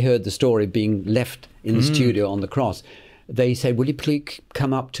 And when they heard the story being left in the studio on the cross, they said, will you please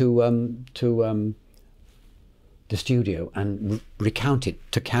come up to the studio and recount it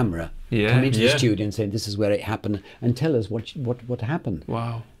to camera? Come into the studio and say, this is where it happened, and tell us what happened.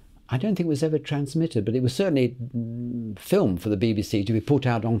 Wow. I don't think it was ever transmitted, but it was certainly filmed for the BBC to be put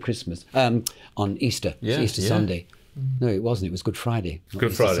out on Christmas, on Easter, Easter Sunday. No, it wasn't. It was Good Friday.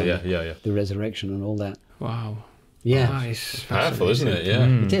 Good Easter Friday, Sunday. yeah. The resurrection and all that. Wow. Yeah. Nice. Powerful, isn't it? Yeah.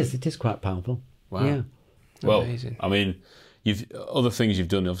 It is quite powerful. Wow. Yeah. Well, Amazing. I mean, other things you've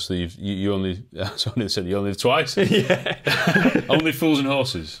done. Obviously, you only said you only live twice. Yeah. Only Fools and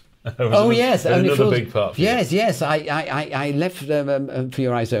Horses. Yes, only another Fools. big part. For you. Yes. I left For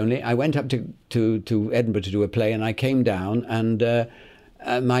Your Eyes Only. I went up to Edinburgh to do a play, and I came down, and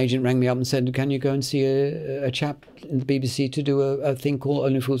my agent rang me up and said, "Can you go and see a chap in the BBC to do a thing called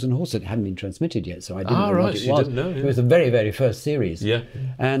Only Fools and Horses?" It hadn't been transmitted yet, so I didn't know what it was. Didn't know, yeah. It was the very, very first series. Yeah.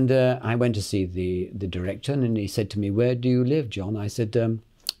 And I went to see the director, and he said to me, "Where do you live, John?" I said,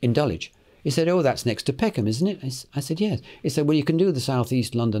 "In Dulwich." He said, "Oh, that's next to Peckham, isn't it?" I said, "Yes." He said, "Well, you can do the South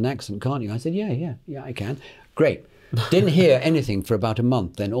East London accent, can't you?" I said, Yeah, I can." Great. Didn't hear anything for about a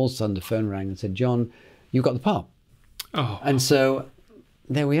month. Then all of a sudden the phone rang and said, "John, you got the part." Oh. And so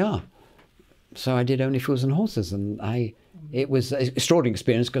there we are. So I did Only Fools and Horses, and it was an extraordinary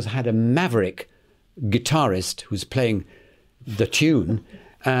experience because I had a maverick guitarist who was playing the tune,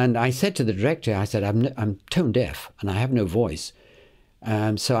 and I said to the director, I said, I'm tone deaf and I have no voice,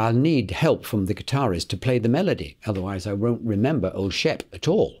 so I'll need help from the guitarist to play the melody, otherwise I won't remember Old Shep at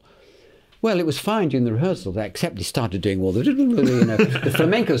all. Well, it was fine during the rehearsals, except he started doing all the, the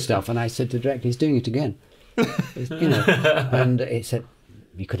flamenco stuff, and I said to the director, "He's doing it again." And he said,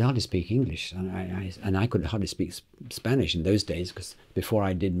 "You could hardly speak English," and I could hardly speak Spanish in those days, because before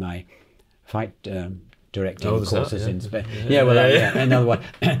I did my fight directing courses in Spain. Another one.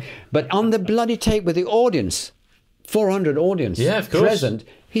 But on the bloody tape with the audience, 400 audience present,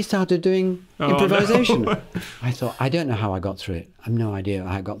 he started doing improvisation. No. I thought, I don't know how I got through it. I have no idea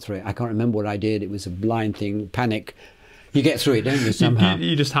how I got through it. I can't remember what I did. It was a blind thing, panic. You get through it, don't you, somehow?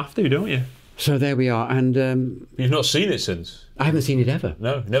 You just have to, don't you? So there we are. And You've not seen it since? I haven't seen it ever.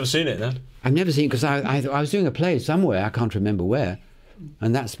 No, never seen it then? I've never seen it because I was doing a play somewhere, I can't remember where.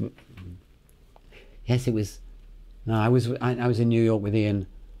 And that's... Yes, it was... No, I was in New York with Ian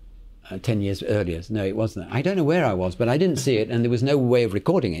 10 years earlier. No, it wasn't. I don't know where I was, but I didn't see it, and there was no way of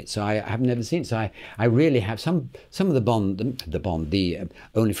recording it, so I have never seen it. So I really have... Some of the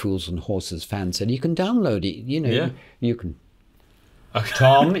Only Fools and Horses fans said, "You can download it, you can..." Okay.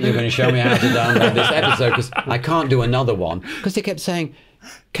 Tom, you're going to show me how to download this episode, because I can't do another one. Because they kept saying,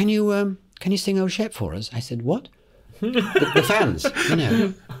 can you sing Old Shep for us? I said, "What?" the fans,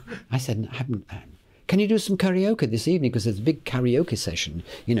 I said, "I haven't... Can you do some karaoke this evening? Because there's a big karaoke session,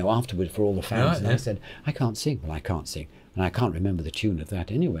 afterward for all the fans." And I said, "I can't sing." Well, I can't sing. And I can't remember the tune of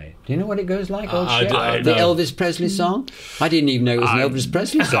that anyway. Do you know what it goes like, Old Shep? The Elvis Presley song? I didn't even know it was an Elvis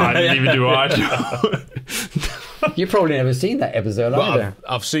Presley song. I didn't even do either. You've probably never seen that episode either.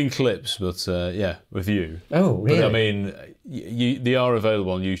 I've seen clips, but with you. Oh, really? But I mean, they are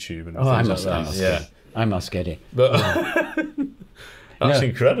available on YouTube and things like that. I must get it. But that's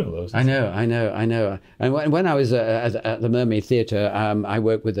incredible. I know. And when I was at the Mermaid Theatre, I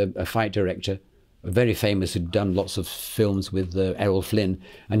worked with a fight director, very famous, who'd done lots of films with Errol Flynn,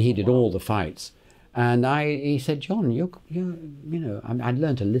 and he did all the fights. And he said, "John, I'd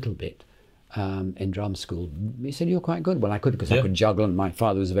learnt a little bit in drama school." He said, "You're quite good." Well, I could, because I could juggle, and my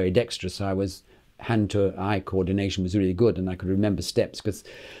father was very dexterous, so I was hand-to-eye coordination was really good, and I could remember steps, because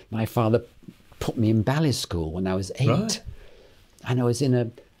my father put me in ballet school when I was 8. Right. And I was in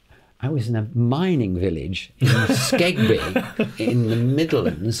a mining village in Skegby in the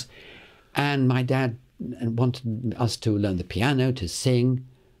Midlands, and my dad wanted us to learn the piano, to sing,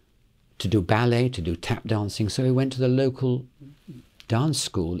 to do ballet, to do tap dancing. So we went to the local dance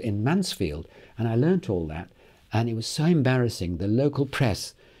school in Mansfield, and I learnt all that. And it was so embarrassing. The local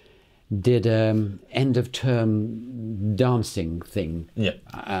press did end of term dancing thing,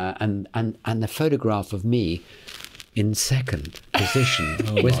 and the photograph of me in second position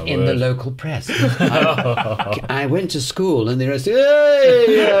was in the local press. I went to school, and they were saying,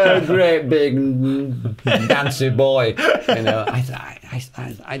 "Hey, great big dancy boy."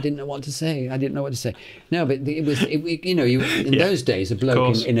 I didn't know what to say. No, but it was, in those days, a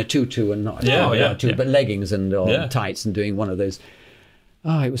bloke in a tutu and not but leggings and tights and doing one of those.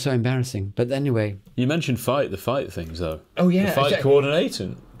 Oh, it was so embarrassing. But anyway, you mentioned the fight things though. Oh yeah, the fight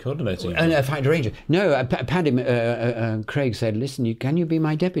coordinating. And a fight arranger. No, Paddy Craig said, "Listen, can you be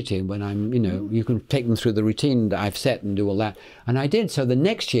my deputy when I'm, you can take them through the routine that I've set and do all that." And I did. So the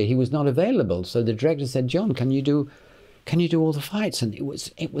next year he was not available. So the director said, "John, can you do all the fights?" And it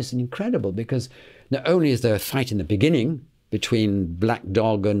was incredible, because not only is there a fight in the beginning between Black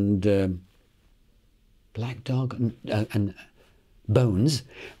Dog and Bones,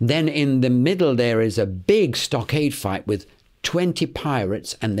 then in the middle there is a big stockade fight with 20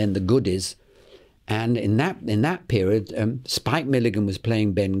 pirates and then the goodies, and in that period, Spike Milligan was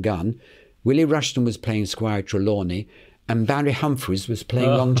playing Ben Gunn, Willie Rushton was playing Squire Trelawney, and Barry Humphries was playing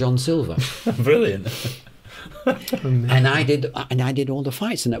Long John Silver. Brilliant. And I did all the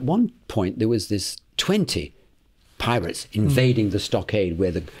fights. And at one point there was this 20 pirates invading the stockade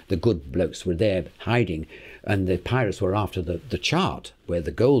where the good blokes were there hiding, and the pirates were after the chart where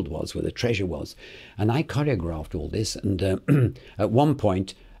the gold was, where the treasure was. And I choreographed all this. And at one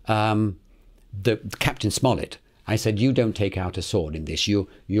point, the Captain Smollett, I said, you don't take out a sword in this. I'm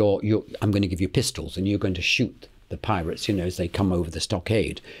going to give you pistols, and you're going to shoot the pirates, you know, as they come over the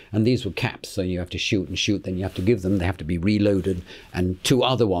stockade. And these were caps, so you have to shoot and shoot, then you have to give them, they have to be reloaded, and 2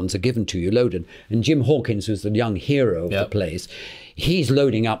 other ones are given to you, loaded. And Jim Hawkins, who's the young hero of the place, he's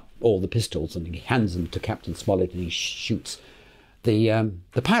loading up all the pistols, and he hands them to Captain Smollett, and he shoots the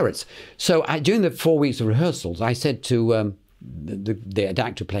pirates. So during the 4 weeks of rehearsals, I said to the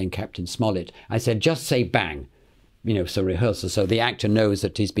actor playing Captain Smollett, I said, just say bang, you know, so rehearsal, so the actor knows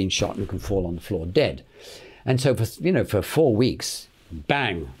that he's been shot and can fall on the floor dead. And so for 4 weeks,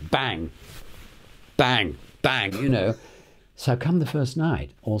 bang, bang, bang, bang, you know. So come the first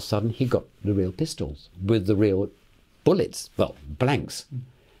night, all of a sudden he got the real pistols with the real bullets, well, blanks.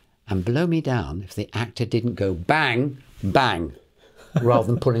 And blow me down if the actor didn't go bang, bang, rather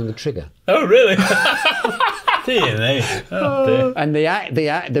than pulling the trigger. Oh, really? Dear me. Oh, dear. And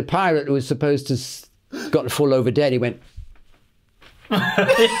the pirate who was supposed to got to fall over dead, he went...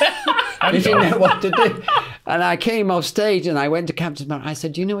 He didn't know what to do. And I came off stage and I went to Captain Smollett. I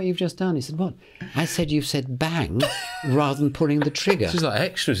said, do you know what you've just done? He said, what? I said, you've said bang rather than pulling the trigger. This is like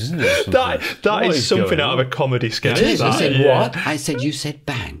extras, isn't it? That is something out of a comedy sketch. It is. I said, what? I said, you said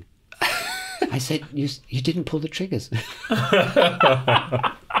bang. I said, you didn't pull the triggers.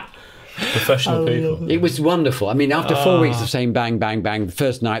 Professional people. It was wonderful. I mean, after 4 weeks of saying bang, bang, bang, the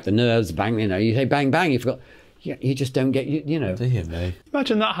first night, the nerves, bang, you know, you say bang, bang, you forgot. You just don't get, you know. Dear me.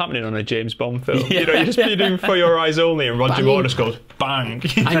 Imagine that happening on a James Bond film. You know, you just be doing For Your Eyes Only, and Roger Moore just goes bang.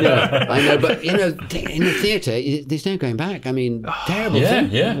 I know, but you know, in the theatre, there's no going back. I mean,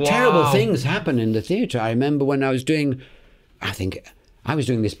 terrible things happen in the theatre. I remember when I was doing, I think I was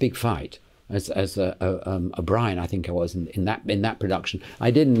doing this big fight as O'Brien, I think I was in that production.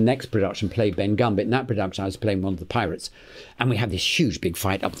 I did in the next production play Ben Gunn, but in that production I was playing one of the pirates, and we had this huge big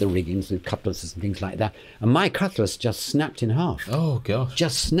fight up the riggings with cutlasses and things like that. And my cutlass just snapped in half. Oh gosh!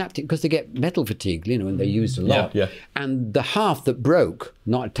 Just snapped it because they get metal fatigue, you know, and they used a lot. Yeah. And the half that broke,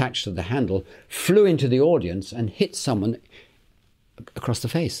 not attached to the handle, flew into the audience and hit someone across the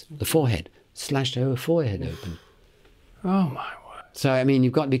face, the forehead, slashed her forehead open. Oh my. So, I mean,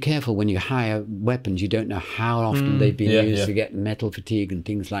 you've got to be careful when you hire weapons. You don't know how often they've been used to get metal fatigue and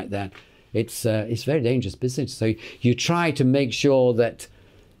things like that. It's very dangerous business. So you try to make sure that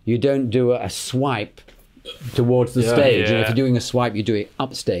you don't do a swipe towards the stage. And if you're doing a swipe, you do it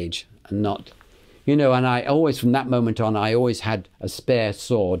upstage and not, you know, and I always, from that moment on, I always had a spare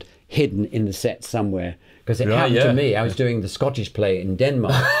sword hidden in the set somewhere. Because it happened to me. I was doing the Scottish play in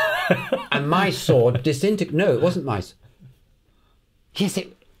Denmark. And my sword disintegrated. No, it wasn't my sword. Yes,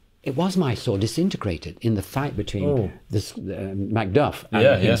 it was my sword disintegrated in the fight between Macduff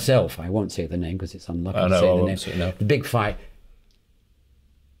and himself. I won't say the name because it's unlucky to say the name. The big fight.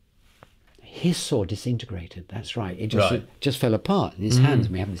 His sword disintegrated. That's right. It just fell apart in his hands.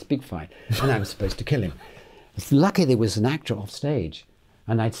 And we had this big fight, and I was supposed to kill him. It's lucky there was an actor off stage,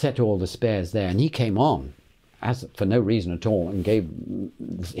 and I'd set all the spares there, and he came on, for no reason at all, and gave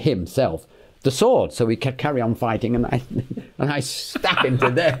himself the sword, so we could carry on fighting, and I stabbed him to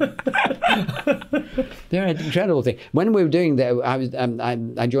death. They're an incredible thing. When we were doing that,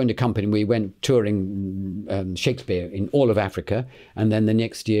 I joined a company. We went touring Shakespeare in all of Africa, and then the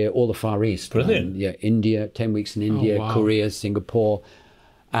next year all the Far East. Brilliant. India, 10 weeks in India, Korea, Singapore,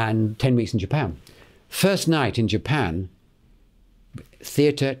 and 10 weeks in Japan. First night in Japan,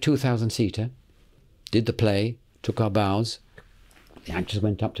 theatre, 2,000-seater, did the play, took our bows. The actors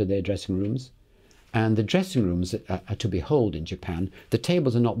went up to their dressing rooms, and the dressing rooms are to behold in Japan. The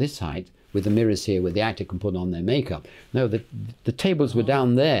tables are not this height with the mirrors here where the actor can put on their makeup. No, the tables were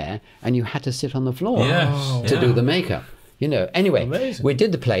down there, and you had to sit on the floor to do the makeup. You know. Anyway, amazing. We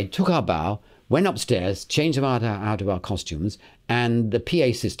did the play, took our bow, went upstairs, changed them out of our costumes, and the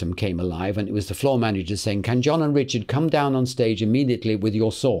PA system came alive, and it was the floor manager saying, "Can John and Richard come down on stage immediately with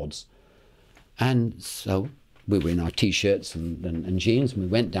your swords?" And so we were in our T-shirts and jeans, and we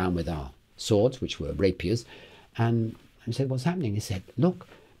went down with our swords, which were rapiers, and I said, "What's happening?" He said, "Look,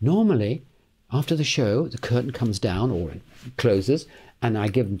 normally after the show, the curtain comes down or it closes, and I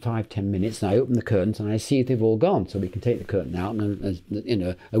give them 5-10 minutes, and I open the curtains, and I see if they've all gone, so we can take the curtain out, and you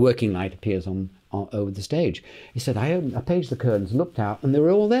know, a working light appears on over the stage." He said, I paged the curtains, looked out, and they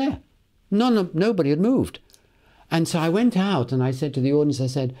were all there. Nobody had moved. And so I went out and I said to the audience, I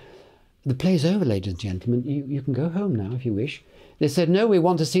said, the play's over, ladies and gentlemen. You can go home now if you wish. They said, no, we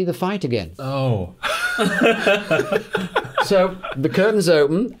want to see the fight again. Oh. So the curtains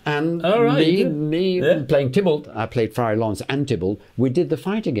open, and right, me playing Tybalt, I played Friar Lawrence and Tybalt, we did the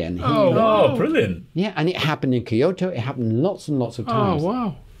fight again. Oh, brilliant. Yeah, and it happened in Kyoto. It happened lots and lots of times. Oh,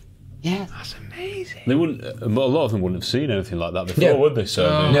 wow. Yeah. That's amazing. They wouldn't. A lot of them wouldn't have seen anything like that before, would they?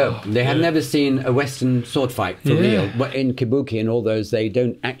 So No, they had never seen a Western sword fight for real. But in Kabuki and all those, they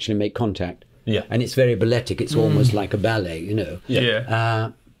don't actually make contact. Yeah. And it's very balletic. It's almost like a ballet, you know.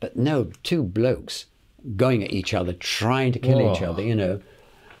 Yeah. But no, two blokes going at each other, trying to kill each other, you know.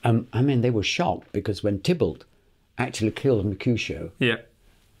 I mean, they were shocked because when Tybalt actually killed Mercutio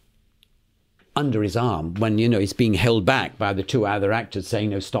under his arm, when, you know, he's being held back by the two other actors saying,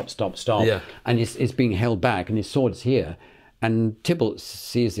 no, stop, stop, stop. Yeah. And it's being held back and his sword's here. And Tybalt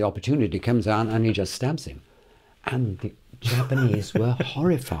sees the opportunity, comes out and he just stabs him. And the Japanese were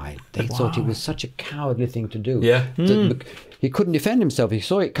horrified. They thought it was such a cowardly thing to do. Yeah. He couldn't defend himself. He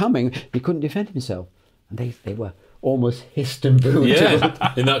saw it coming. He couldn't defend himself. And they were almost hissed and booed.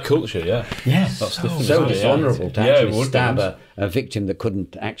 Yeah, in that culture, Yes. That's different. So dishonourable to actually it stab would a victim that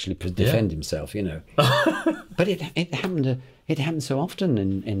couldn't actually defend himself, you know. But it happened. It happened so often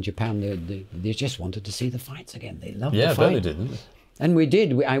in Japan. They just wanted to see the fights again. They loved the I bet fight. they did, didn't they? And we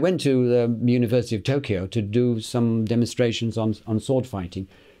did. I went to the University of Tokyo to do some demonstrations on sword fighting.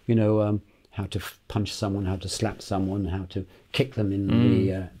 You know, how to punch someone, how to slap someone, how to kick them in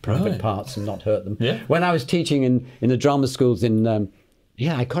the private parts and not hurt them. Yeah. When I was teaching in the drama schools in,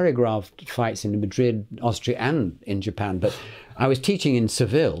 I choreographed fights in Madrid, Austria, and in Japan. But I was teaching in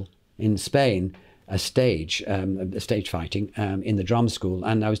Seville, in Spain, a stage fighting in the drama school,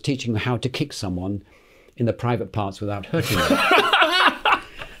 and I was teaching them how to kick someone in the private parts without hurting them.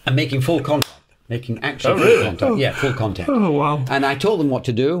 And making full contact, making actual full contact. Yeah, full contact. Oh, wow. And I told them what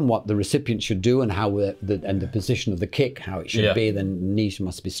to do and what the recipient should do and how the position of the kick, how it should be. The knees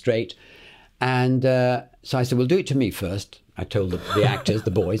must be straight. And so I said, well, do it to me first. I told the actors,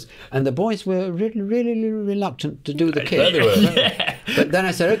 the boys, and the boys were really, really reluctant to do the kick. But then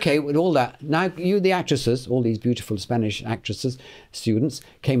I said, okay, with all that, now you, the actresses, all these beautiful Spanish actresses, students,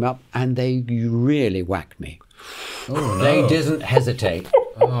 came up and they really whacked me. Oh, no. They didn't hesitate.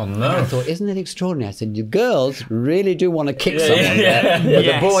 Oh, no. And I thought, isn't it extraordinary? I said, you girls really do want to kick someone there, but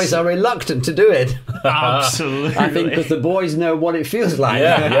the boys are reluctant to do it. Absolutely. I think because the boys know what it feels like.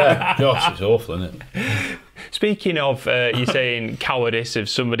 Yeah. Gosh, it's awful, isn't it? Speaking of, you're saying cowardice of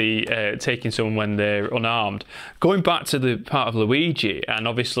somebody taking someone when they're unarmed. Going back to the part of Luigi, and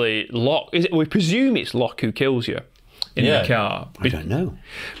obviously Locke, we presume it's Locke who kills you in the car. I don't know.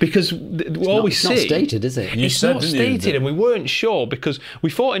 Because it's not stated, is it? It's not stated, and we weren't sure because we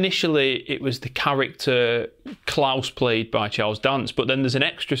thought initially it was the character Klaus played by Charles Dance, but then there's an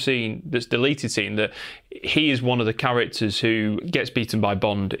extra scene that's deleted scene that he is one of the characters who gets beaten by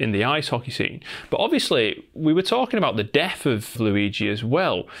Bond in the ice hockey scene. But obviously we were talking about the death of Luigi as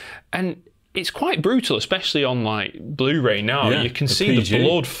well, and it's quite brutal, especially on like Blu-ray now. You can see the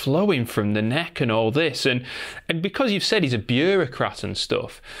blood flowing from the neck and all this. And because you've said he's a bureaucrat and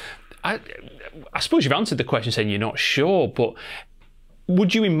stuff, I suppose you've answered the question saying you're not sure, but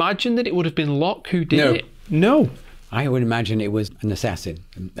would you imagine that it would have been Locke who did it? No. I would imagine it was an assassin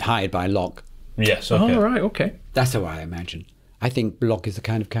hired by Locke. Yes, okay. Oh, right, okay. That's how I imagine. I think Locke is the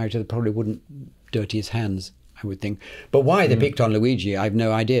kind of character that probably wouldn't dirty his hands, I would think. But why they picked on Luigi, I have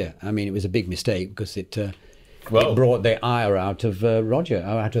no idea. I mean, it was a big mistake because it brought the ire out of Roger,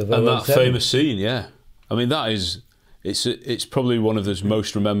 out of and that famous scene, I mean, that is, it's probably one of those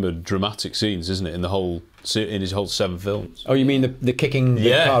most remembered dramatic scenes, isn't it, in his whole 7 films. Oh, you mean the kicking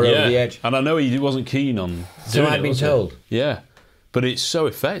the car over the edge? And I know he wasn't keen on So I've been told. Yeah, but it's so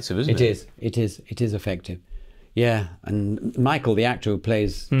effective, isn't it? It is effective. Yeah, and Michael, the actor who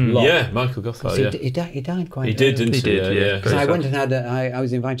plays Locke. Yeah, Michael Gothard. He died quite. He did, didn't he? He did, yeah. Because I went and I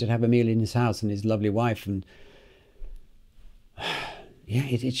was invited to have a meal in his house and his lovely wife, and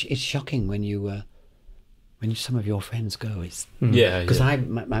it's shocking when some of your friends go. It's because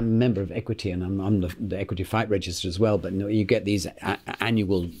I'm a member of Equity and I'm on the Equity Fight Register as well. But you get these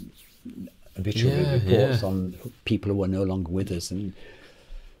annual obituary reports on people who are no longer with us, and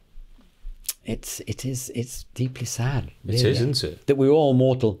it's deeply sad. Really, it is, isn't it? That we're all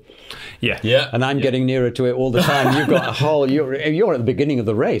mortal. Yeah. And I'm getting nearer to it all the time. You've got a whole. You're at the beginning of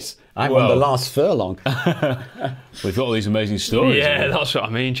the race. I'm on the last furlong. We've got all these amazing stories. Yeah, that's what I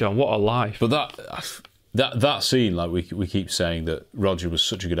mean, John. What a life. But that scene, like we keep saying that Roger was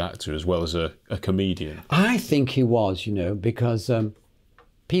such a good actor as well as a comedian. I think he was, because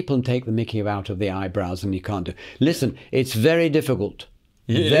people take the mickey out of the eyebrows and you can't do. Listen, it's very difficult.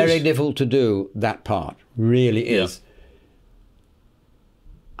 Very difficult to do that part. Really is.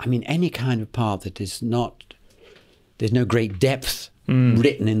 I mean, any kind of part that is not, there's no great depth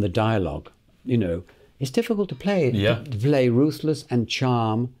written in the dialogue, you know, it's difficult to play. To play ruthless and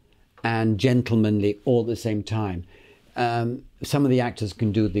charm and gentlemanly all at the same time. Some of the actors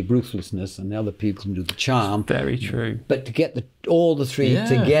can do the ruthlessness and the other people can do the charm. Very true. But to get all the three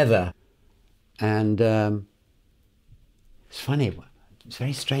together, and it's funny, it's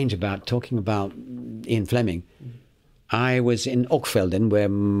very strange about talking about Ian Fleming. I was in Oakfelden, where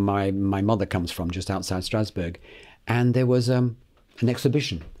my mother comes from, just outside Strasbourg, and there was an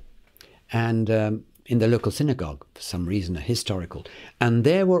exhibition, and in the local synagogue, for some reason, a historical, and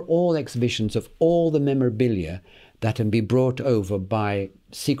there were all exhibitions of all the memorabilia that had been brought over by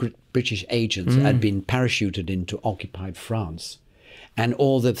secret British agents that had been parachuted into occupied France, and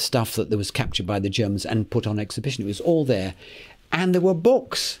all the stuff that was captured by the Germans and put on exhibition. It was all there, and there were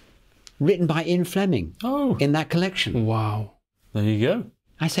books written by Ian Fleming in that collection. Wow. There you go.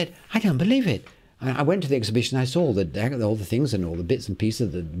 I said, I don't believe it. I went to the exhibition, I saw all the things and all the bits and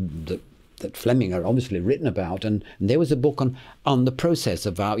pieces that Fleming had obviously written about, and there was a book on the process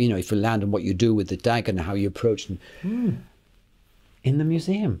of how, you know, if you land and what you do with the dagger and how you approach them. In the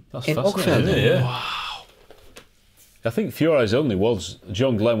museum. That's in fascinating, Oakfelden. yeah. Wow. I think For Your Eyes Only was,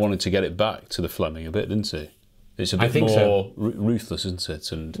 John Glen wanted to get it back to the Fleming a bit, didn't he? It's a bit more ruthless, isn't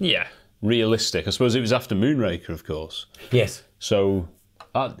it? And realistic. I suppose it was after Moonraker, of course. Yes. So,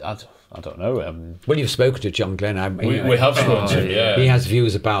 I don't know. Well, you've spoken to John Glen. We have spoken to him, yeah. He has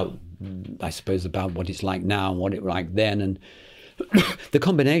views about, I suppose, about what it's like now and what it was like then. And the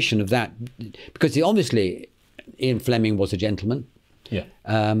combination of that, because obviously Ian Fleming was a gentleman. Yeah.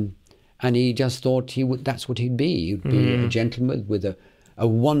 And he just thought that's what he'd be. He'd be a gentleman with a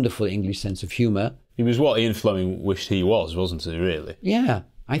wonderful English sense of humour. He was what Ian Fleming wished he was, wasn't he, really? Yeah,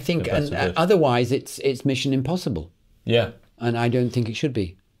 I think, and otherwise it's Mission Impossible. Yeah. And I don't think it should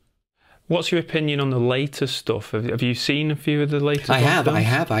be. What's your opinion on the later stuff? Have you seen a few of the later? I have.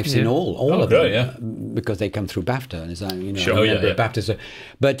 I've seen all of them. Yeah. Because they come through BAFTA, and it's like, you know, Sure, yeah. BAFTA. So,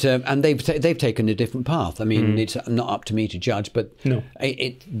 but and they've taken a different path. I mean, it's not up to me to judge, but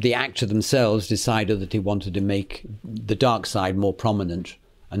the actor themselves decided that he wanted to make the dark side more prominent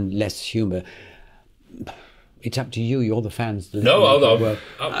and less humour. It's up to you. You're the fans.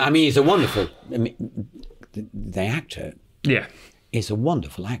 I mean, he's a wonderful. I mean, the actor. Yeah. Is a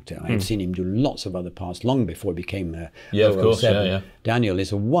wonderful actor. I've seen him do lots of other parts long before he became of course, yeah. Daniel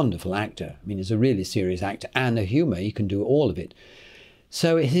is a wonderful actor. I mean, he's a really serious actor and a humour. He can do all of it.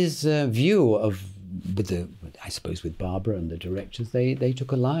 So his view of, I suppose with Barbara and the directors, they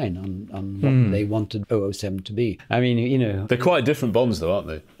took a line on what they wanted 007 to be. I mean, you know, they're quite different Bonds, though, aren't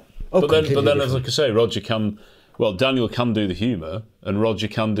they? Oh, but then, as like I say, Daniel can do the humour, and Roger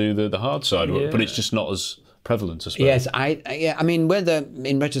can do the hard side, but it's just not as prevalent, I suppose. Yes, I mean, whether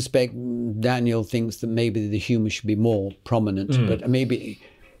in retrospect Daniel thinks that maybe the humour should be more prominent, but maybe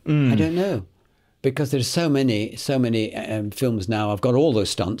I don't know, because there's so many films now. I've got all those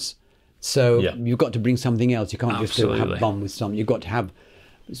stunts, so you've got to bring something else. You can't just have Bond with something. You've got to have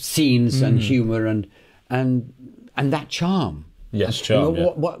scenes and humour and that charm. Yes, charm. You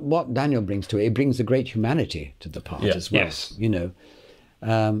know, what Daniel brings to it, it brings a great humanity to the part as well. Yes. You know.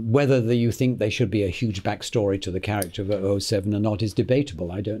 Whether you think there should be a huge backstory to the character of 007 or not is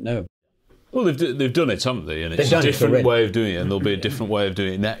debatable. I don't know. Well, they've done it, haven't they? And it's a different way of doing it, and there'll be a different way of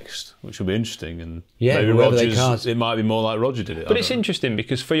doing it next, which will be interesting. And maybe it might be more like Roger did it. But it's interesting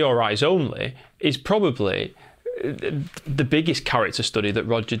because For Your Eyes Only is probably the biggest character study that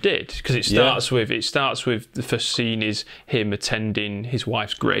Roger did, because it starts with the first scene is him attending his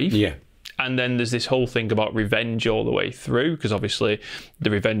wife's grave. Yeah. And then there's this whole thing about revenge all the way through, because obviously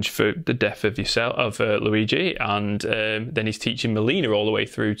the revenge for the death of Luigi, and then he's teaching Melina all the way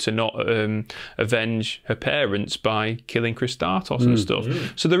through to not avenge her parents by killing Christatos and stuff.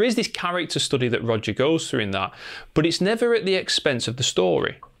 So there is this character study that Roger goes through in that, but it's never at the expense of the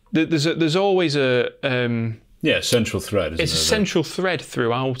story. There's always a central thread. It's a central thread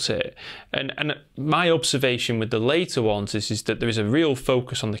throughout it, and my observation with the later ones is that there is a real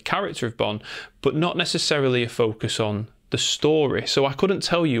focus on the character of Bond, but not necessarily a focus on the story. So I couldn't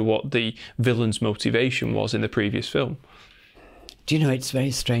tell you what the villain's motivation was in the previous film. Do you know, it's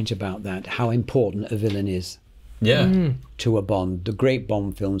very strange about that, how important a villain is. Yeah. To a Bond. The great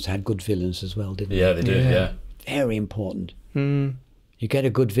Bond films had good villains as well, didn't they? Yeah, they did. Yeah. Very important. You get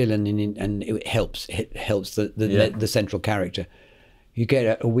a good villain and it helps. It helps the central character. You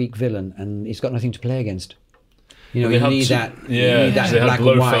get a weak villain and he's got nothing to play against. You know, They you had need to- that. Yeah, you need that they had black and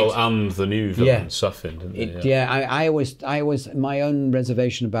Blofeld white. and the new villain, Safin, didn't they? I always, my own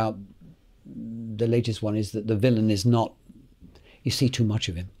reservation about the latest one is that the villain is not. You see too much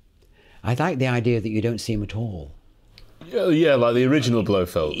of him. I like the idea that you don't see him at all. Yeah, like the original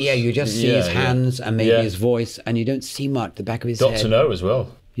Blofeld. Yeah, you just see his hands and maybe Yeah. his voice, and you don't see much the back of his Got head. to know as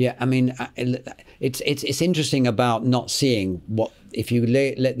well. Yeah, I mean, it's interesting about not seeing what if you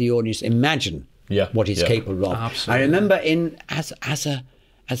let the audience imagine what he's capable of. Absolutely. I remember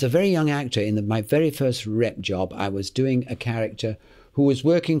as a very young actor in my very first rep job, I was doing a character who was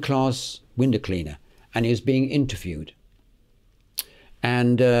working class window cleaner, and he was being interviewed,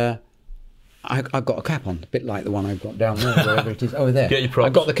 and I've got a cap on, a bit like the one I've got down there, wherever it is. Over there. Get your props.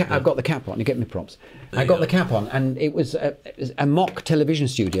 I've got the cap on. You get me props. I got the cap on, and it was a mock television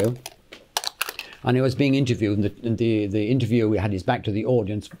studio, and he was being interviewed. And the interviewer had his back to the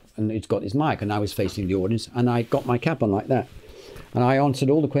audience, and he's got his mic, and I was facing the audience, and I got my cap on like that, and I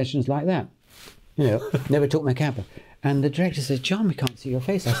answered all the questions like that. You know, never took my cap off. And the director said, "John, we can't see your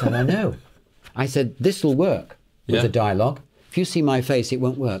face." I said, "I know." I said, "This will work with the dialogue. If you see my face, it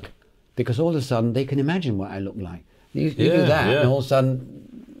won't work." Because all of a sudden they can imagine what I look like. You do that, and all of a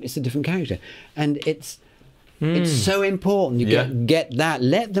sudden it's a different character, and it's so important. You get that.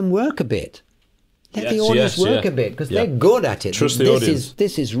 Let them work a bit. Let the audience work a bit because they're good at it. Trust the audience.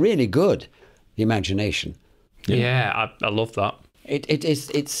 This is really good. The imagination. Yeah, I love that.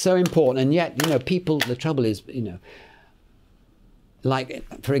 It's so important, and yet people. The trouble is like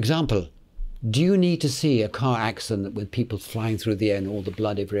for example. Do you need to see a car accident with people flying through the air and all the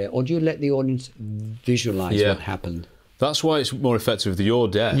blood everywhere, or do you let the audience visualise what happened? That's why it's more effective with your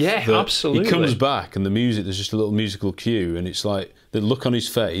death. Yeah, that absolutely. He comes back and the music, there's just a little musical cue, and it's like the look on his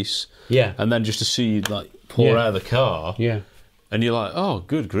face, and then just to see you like pour out of the car, and you're like, oh,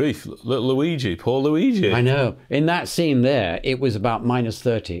 good grief, little Luigi, poor Luigi. I know. In that scene there, it was about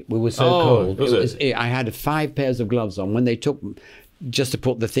 -30. We were so cold. Was it? I had 5 pairs of gloves on. When they took just to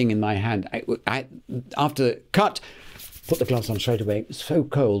put the thing in my hand, I after cut, put the gloves on straight away. It was so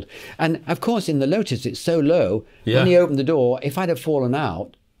cold, and of course in the Lotus it's so low. When he opened the door, if I'd have fallen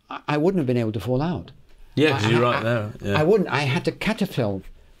out, I wouldn't have been able to fall out. Yeah, because you're right there. Yeah. I wouldn't. I had to catapult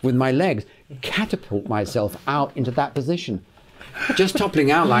with my legs, catapult myself out into that position, just toppling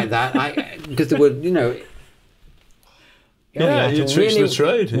out like that. Because there were, you tricks the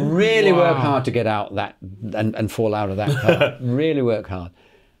trade. Really work hard to get out that and fall out of that car. Really work hard.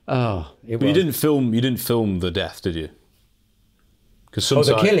 Oh, it But was. you didn't film the death, did you? Because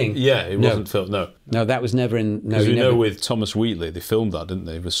the killing? Yeah, it wasn't filmed. No, No, that was never in. No, because we never. know with Thomas Wheatley, they filmed that, didn't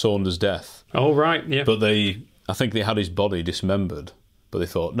they? With Saunders' death. Oh, right, yeah. But I think they had his body dismembered. But they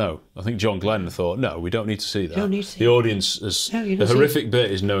thought, no. I think John Glen thought, no, we don't need to see that. don't need to see the audience, No, you the don't see horrific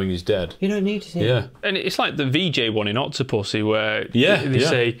bit is knowing he's dead. You don't need to see. Yeah. And it's like the VJ one in Octopussy where Yeah, they yeah.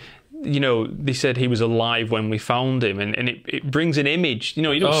 say, they said he was alive when we found him, and it brings an image. You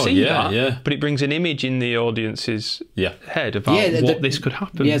don't see that, but it brings an image in the audience's head about what this could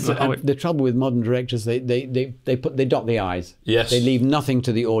happen. Yes, how the trouble with modern directors, they dot the I's. Yes. They leave nothing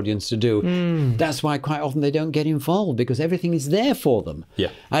to the audience to do. That's why quite often they don't get involved because everything is there for them. Yeah.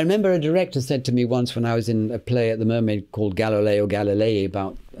 I remember a director said to me once when I was in a play at the Mermaid called Galileo Galilei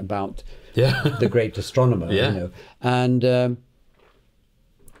about the great astronomer. And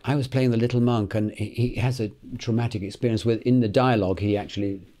I was playing the little monk, and he has a traumatic experience with. In the dialogue, he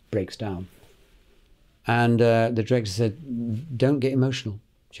actually breaks down. And the director said, "Don't get emotional,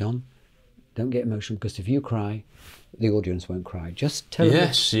 John. Don't get emotional because if you cry, the audience won't cry. Just tell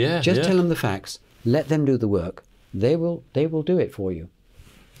them. Tell them the facts. Let them do the work. They will do it for you.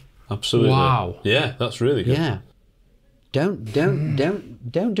 Absolutely. Wow. Yeah, that's really good. Yeah. Don't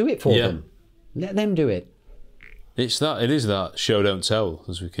do it for them. Let them do it. It is that show don't tell,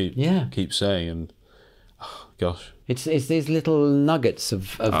 as we keep saying, and gosh, it's these little nuggets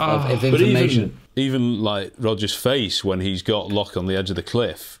of but information. even like Roger's face when he's got Locke on the edge of the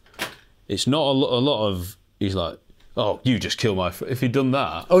cliff, it's not a lot of he's like, oh, you just kill my if he'd done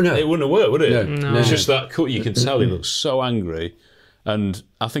that, oh no, it wouldn't have worked, would it? No. It's just that cut. You can tell he looks so angry. And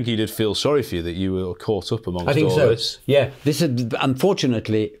I think he did feel sorry for you that you were caught up amongst all this. Yeah, this is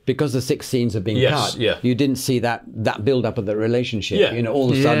unfortunately because the 6 scenes have been cut. Yeah. You didn't see that build up of the relationship. Yeah. All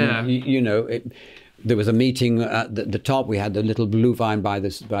of a sudden, there was a meeting at the top. We had the little blue vine by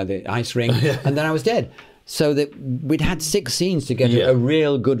the ice ring, and then I was dead. So that we'd had 6 scenes to get a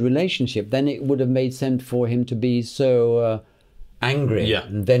real good relationship. Then it would have made sense for him to be so angry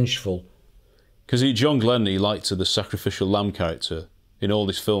and vengeful. Because John Glen, he liked the sacrificial lamb character in all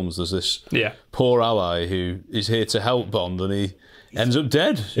these films, there's this Yeah. poor ally who is here to help Bond, and he ends up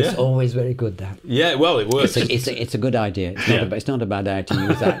dead. It's always very good, that. Yeah, well, it works. It's a good idea. It's not a bad idea to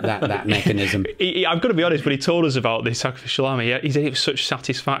use that mechanism. I've got to be honest, when he told us about the sacrificial army, he said it was such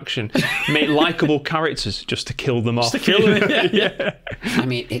satisfaction. Make likeable characters just to kill them off. Just to kill them, yeah. I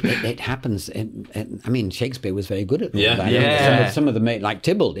mean, it happens. I mean, Shakespeare was very good at all that. Yeah. Some of them, like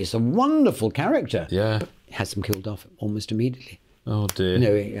Tybalt, is a wonderful character. Yeah. But has them killed off almost immediately. Oh,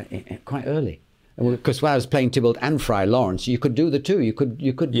 dear. Quite early. Because when I was playing Tybalt and Friar Lawrence, you could do the two. You could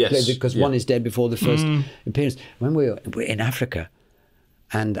play, because one is dead before the first appearance. When we were in Africa,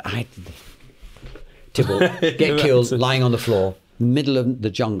 and Tybalt get killed lying on the floor, middle of the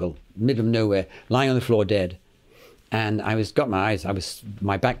jungle, middle of nowhere, lying on the floor dead. And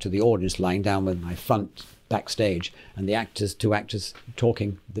my back to the audience, lying down with my front backstage, and the two actors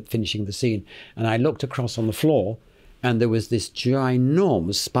talking, finishing the scene. And I looked across on the floor, and there was this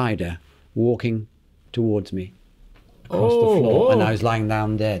ginormous spider walking towards me across the floor, and I was lying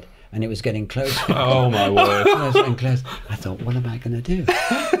down dead, and it was getting closer. Oh, my word. Closer and closer. I thought, what am I going to do?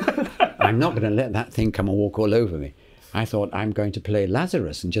 I'm not going to let that thing come and walk all over me. I thought, I'm going to play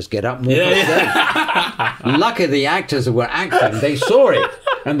Lazarus and just get up and walk off stage. Lucky the actors who were acting, they saw it,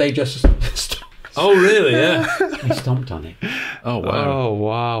 and they just stopped. Oh, really? Yeah. They stomped on it. Oh, wow. Oh,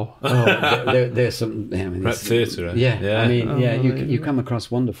 wow. There's some... I mean, Rep theatre, eh? Yeah. I mean, you come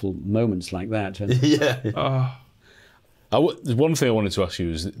across wonderful moments like that. And, Yeah. One thing I wanted to ask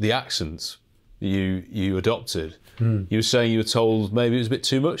you is the accent you adopted. You were saying you were told maybe it was a bit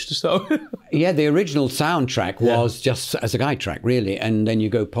too much to start with? Yeah, the original soundtrack was just as a guide track, really, and then you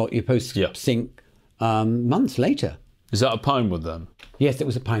post-sync months later. Is that a Pinewood then? Yes, it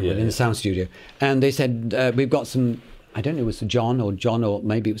was a Pinewood in the sound studio. And they said, we've got some, I don't know, it was John, or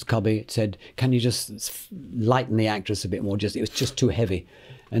maybe it was Cubby. It said, can you just lighten the actress a bit more? It was just too heavy.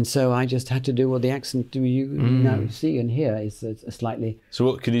 And so I just had to do what the accent you now see and hear is a slightly... So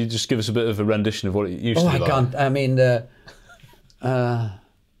what, could you just give us a bit of a rendition of what it used to be like? I can't. I mean, the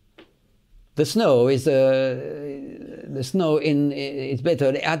snow is... the snow it's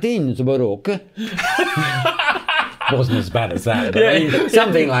better at Innsbruck. Wasn't as bad as that, but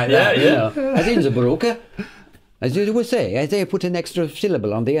something like that. You know, at Innsbruck, as you would say, they put an extra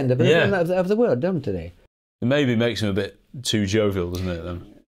syllable on the end of the word, don't they? It maybe makes them a bit too jovial, doesn't it? Then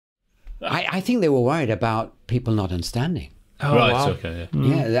I think they were worried about people not understanding. Oh, right. wow. Okay.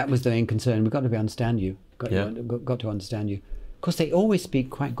 Yeah, that was the main concern. We've got to understand you. Got to understand you. Of course, they always speak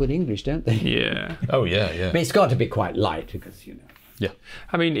quite good English, don't they? Yeah. Oh yeah. I mean, it's got to be quite light because Yeah.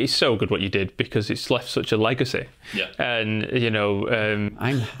 I mean, it's so good what you did because it's left such a legacy. Yeah. And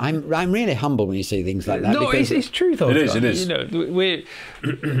I'm really humble when you say things like that. No, it's true though. It is. You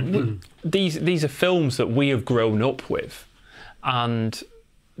know, these are films that we have grown up with, and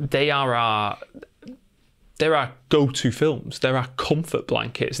they are our go-to films. They're our comfort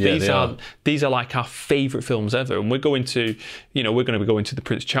blankets. Yeah, these are like our favourite films ever. And we're going to be going to the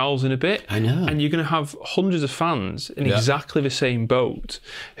Prince Charles in a bit. I know. And you're going to have hundreds of fans in exactly the same boat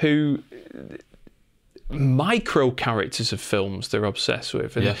who micro characters of films they're obsessed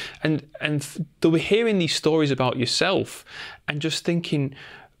with, and they'll be hearing these stories about yourself and just thinking,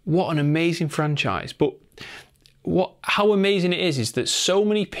 what an amazing franchise. But how amazing it is that so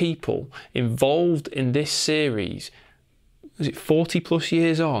many people involved in this series, is it 40 plus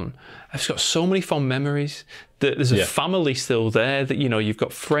years on, have got so many fond memories, that there's a family still there, that you've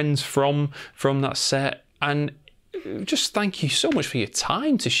got friends from that set, and just thank you so much for your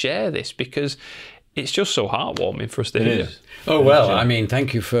time to share this, because it's just so heartwarming for us to hear. Oh well, I mean,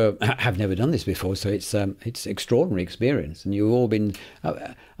 thank you for. I've never done this before, so it's extraordinary experience, and you've all been.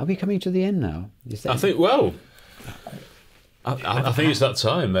 Are we coming to the end now? I think. Well, I think it's that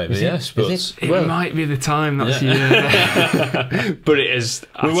time, maybe. Yes, but it might be the time. That's but it is.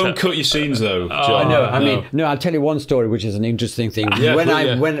 We won't cut your scenes though. John. I know. I mean, no. I'll tell you one story, which is an interesting thing. When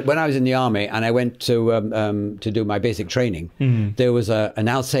I was in the army and I went to do my basic training, there was an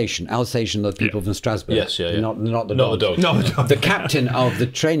Alsatian, the people from Strasbourg. Yes, Not the dog. The captain of the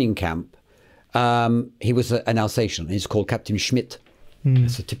training camp. He was an Alsatian. He's called Captain Schmidt.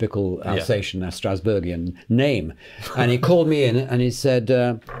 It's a typical Alsatian, Strasbourgian name. And he called me in and he said,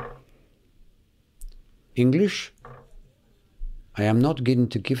 English, I am not going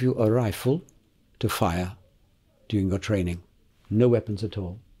to give you a rifle to fire during your training. No weapons at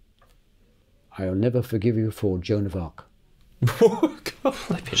all. I'll never forgive you for Joan of Arc.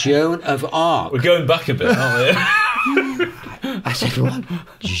 Joan of Arc. We're going back a bit, aren't we? I said, what?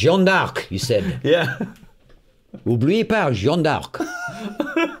 Jeanne d'Arc, you said. Yeah. N'oubliez pas, Jeanne d'Arc.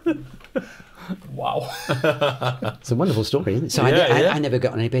 Wow. Wow. It's a wonderful story, isn't it? So Yeah, I never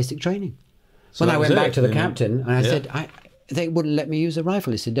got any basic training. So When I that was went back it, to the you know? captain, and I said, they wouldn't let me use a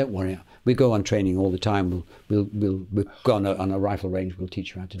rifle. He said, "Don't worry, we go on training all the time. We'll go on a rifle range. We'll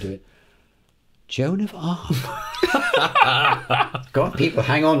teach you how to do it." Joan of Arc. God, people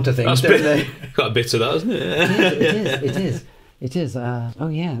hang on to things, don't they? Got a bit of that, isn't it? It is. Oh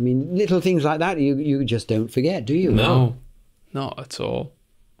yeah, I mean, little things like that you just don't forget, do you? No, not at all.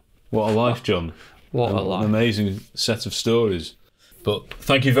 What a life, John. What a An life. amazing set of stories. But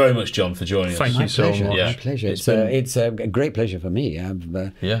thank you very much, John, for joining us. Thank you so Pleasure, much. my pleasure. It's It's, been- a great pleasure for me.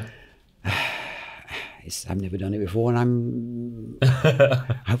 Yeah. I've never done it before, and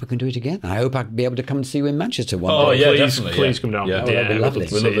I hope we can do it again. I hope I'll be able to come and see you in Manchester one Oh, day. yeah, Please, definitely. please yeah. come down. Yeah, Oh, that'd be we'd lovely. love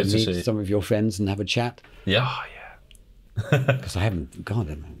to We'd see love you. it to Meet see. some of your friends and have a chat, Yeah. Oh, yeah. because I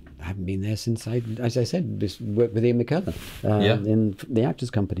haven't been there since as I said, this worked with Ian McKellen in the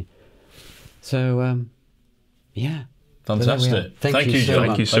Actors Company. So, yeah. Fantastic. So there we are. Thank you so John.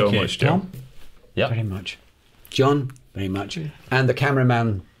 Thank you so much, John. Tom, Yeah. very much. John, very much. And the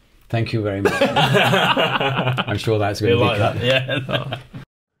cameraman, thank you very much. I'm sure that's going You to be like cut. that? Yeah.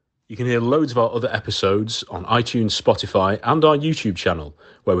 You can hear loads of our other episodes on iTunes, Spotify, and our YouTube channel,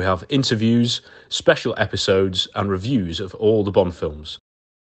 where we have interviews, special episodes, and reviews of all the Bond films.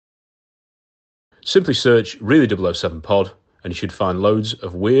 Simply search Really 007 Pod, and you should find loads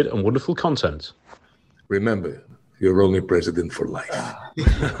of weird and wonderful content. Remember, you're only president for life.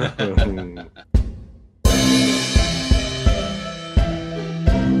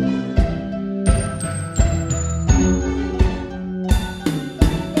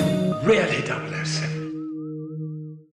 Really, 007.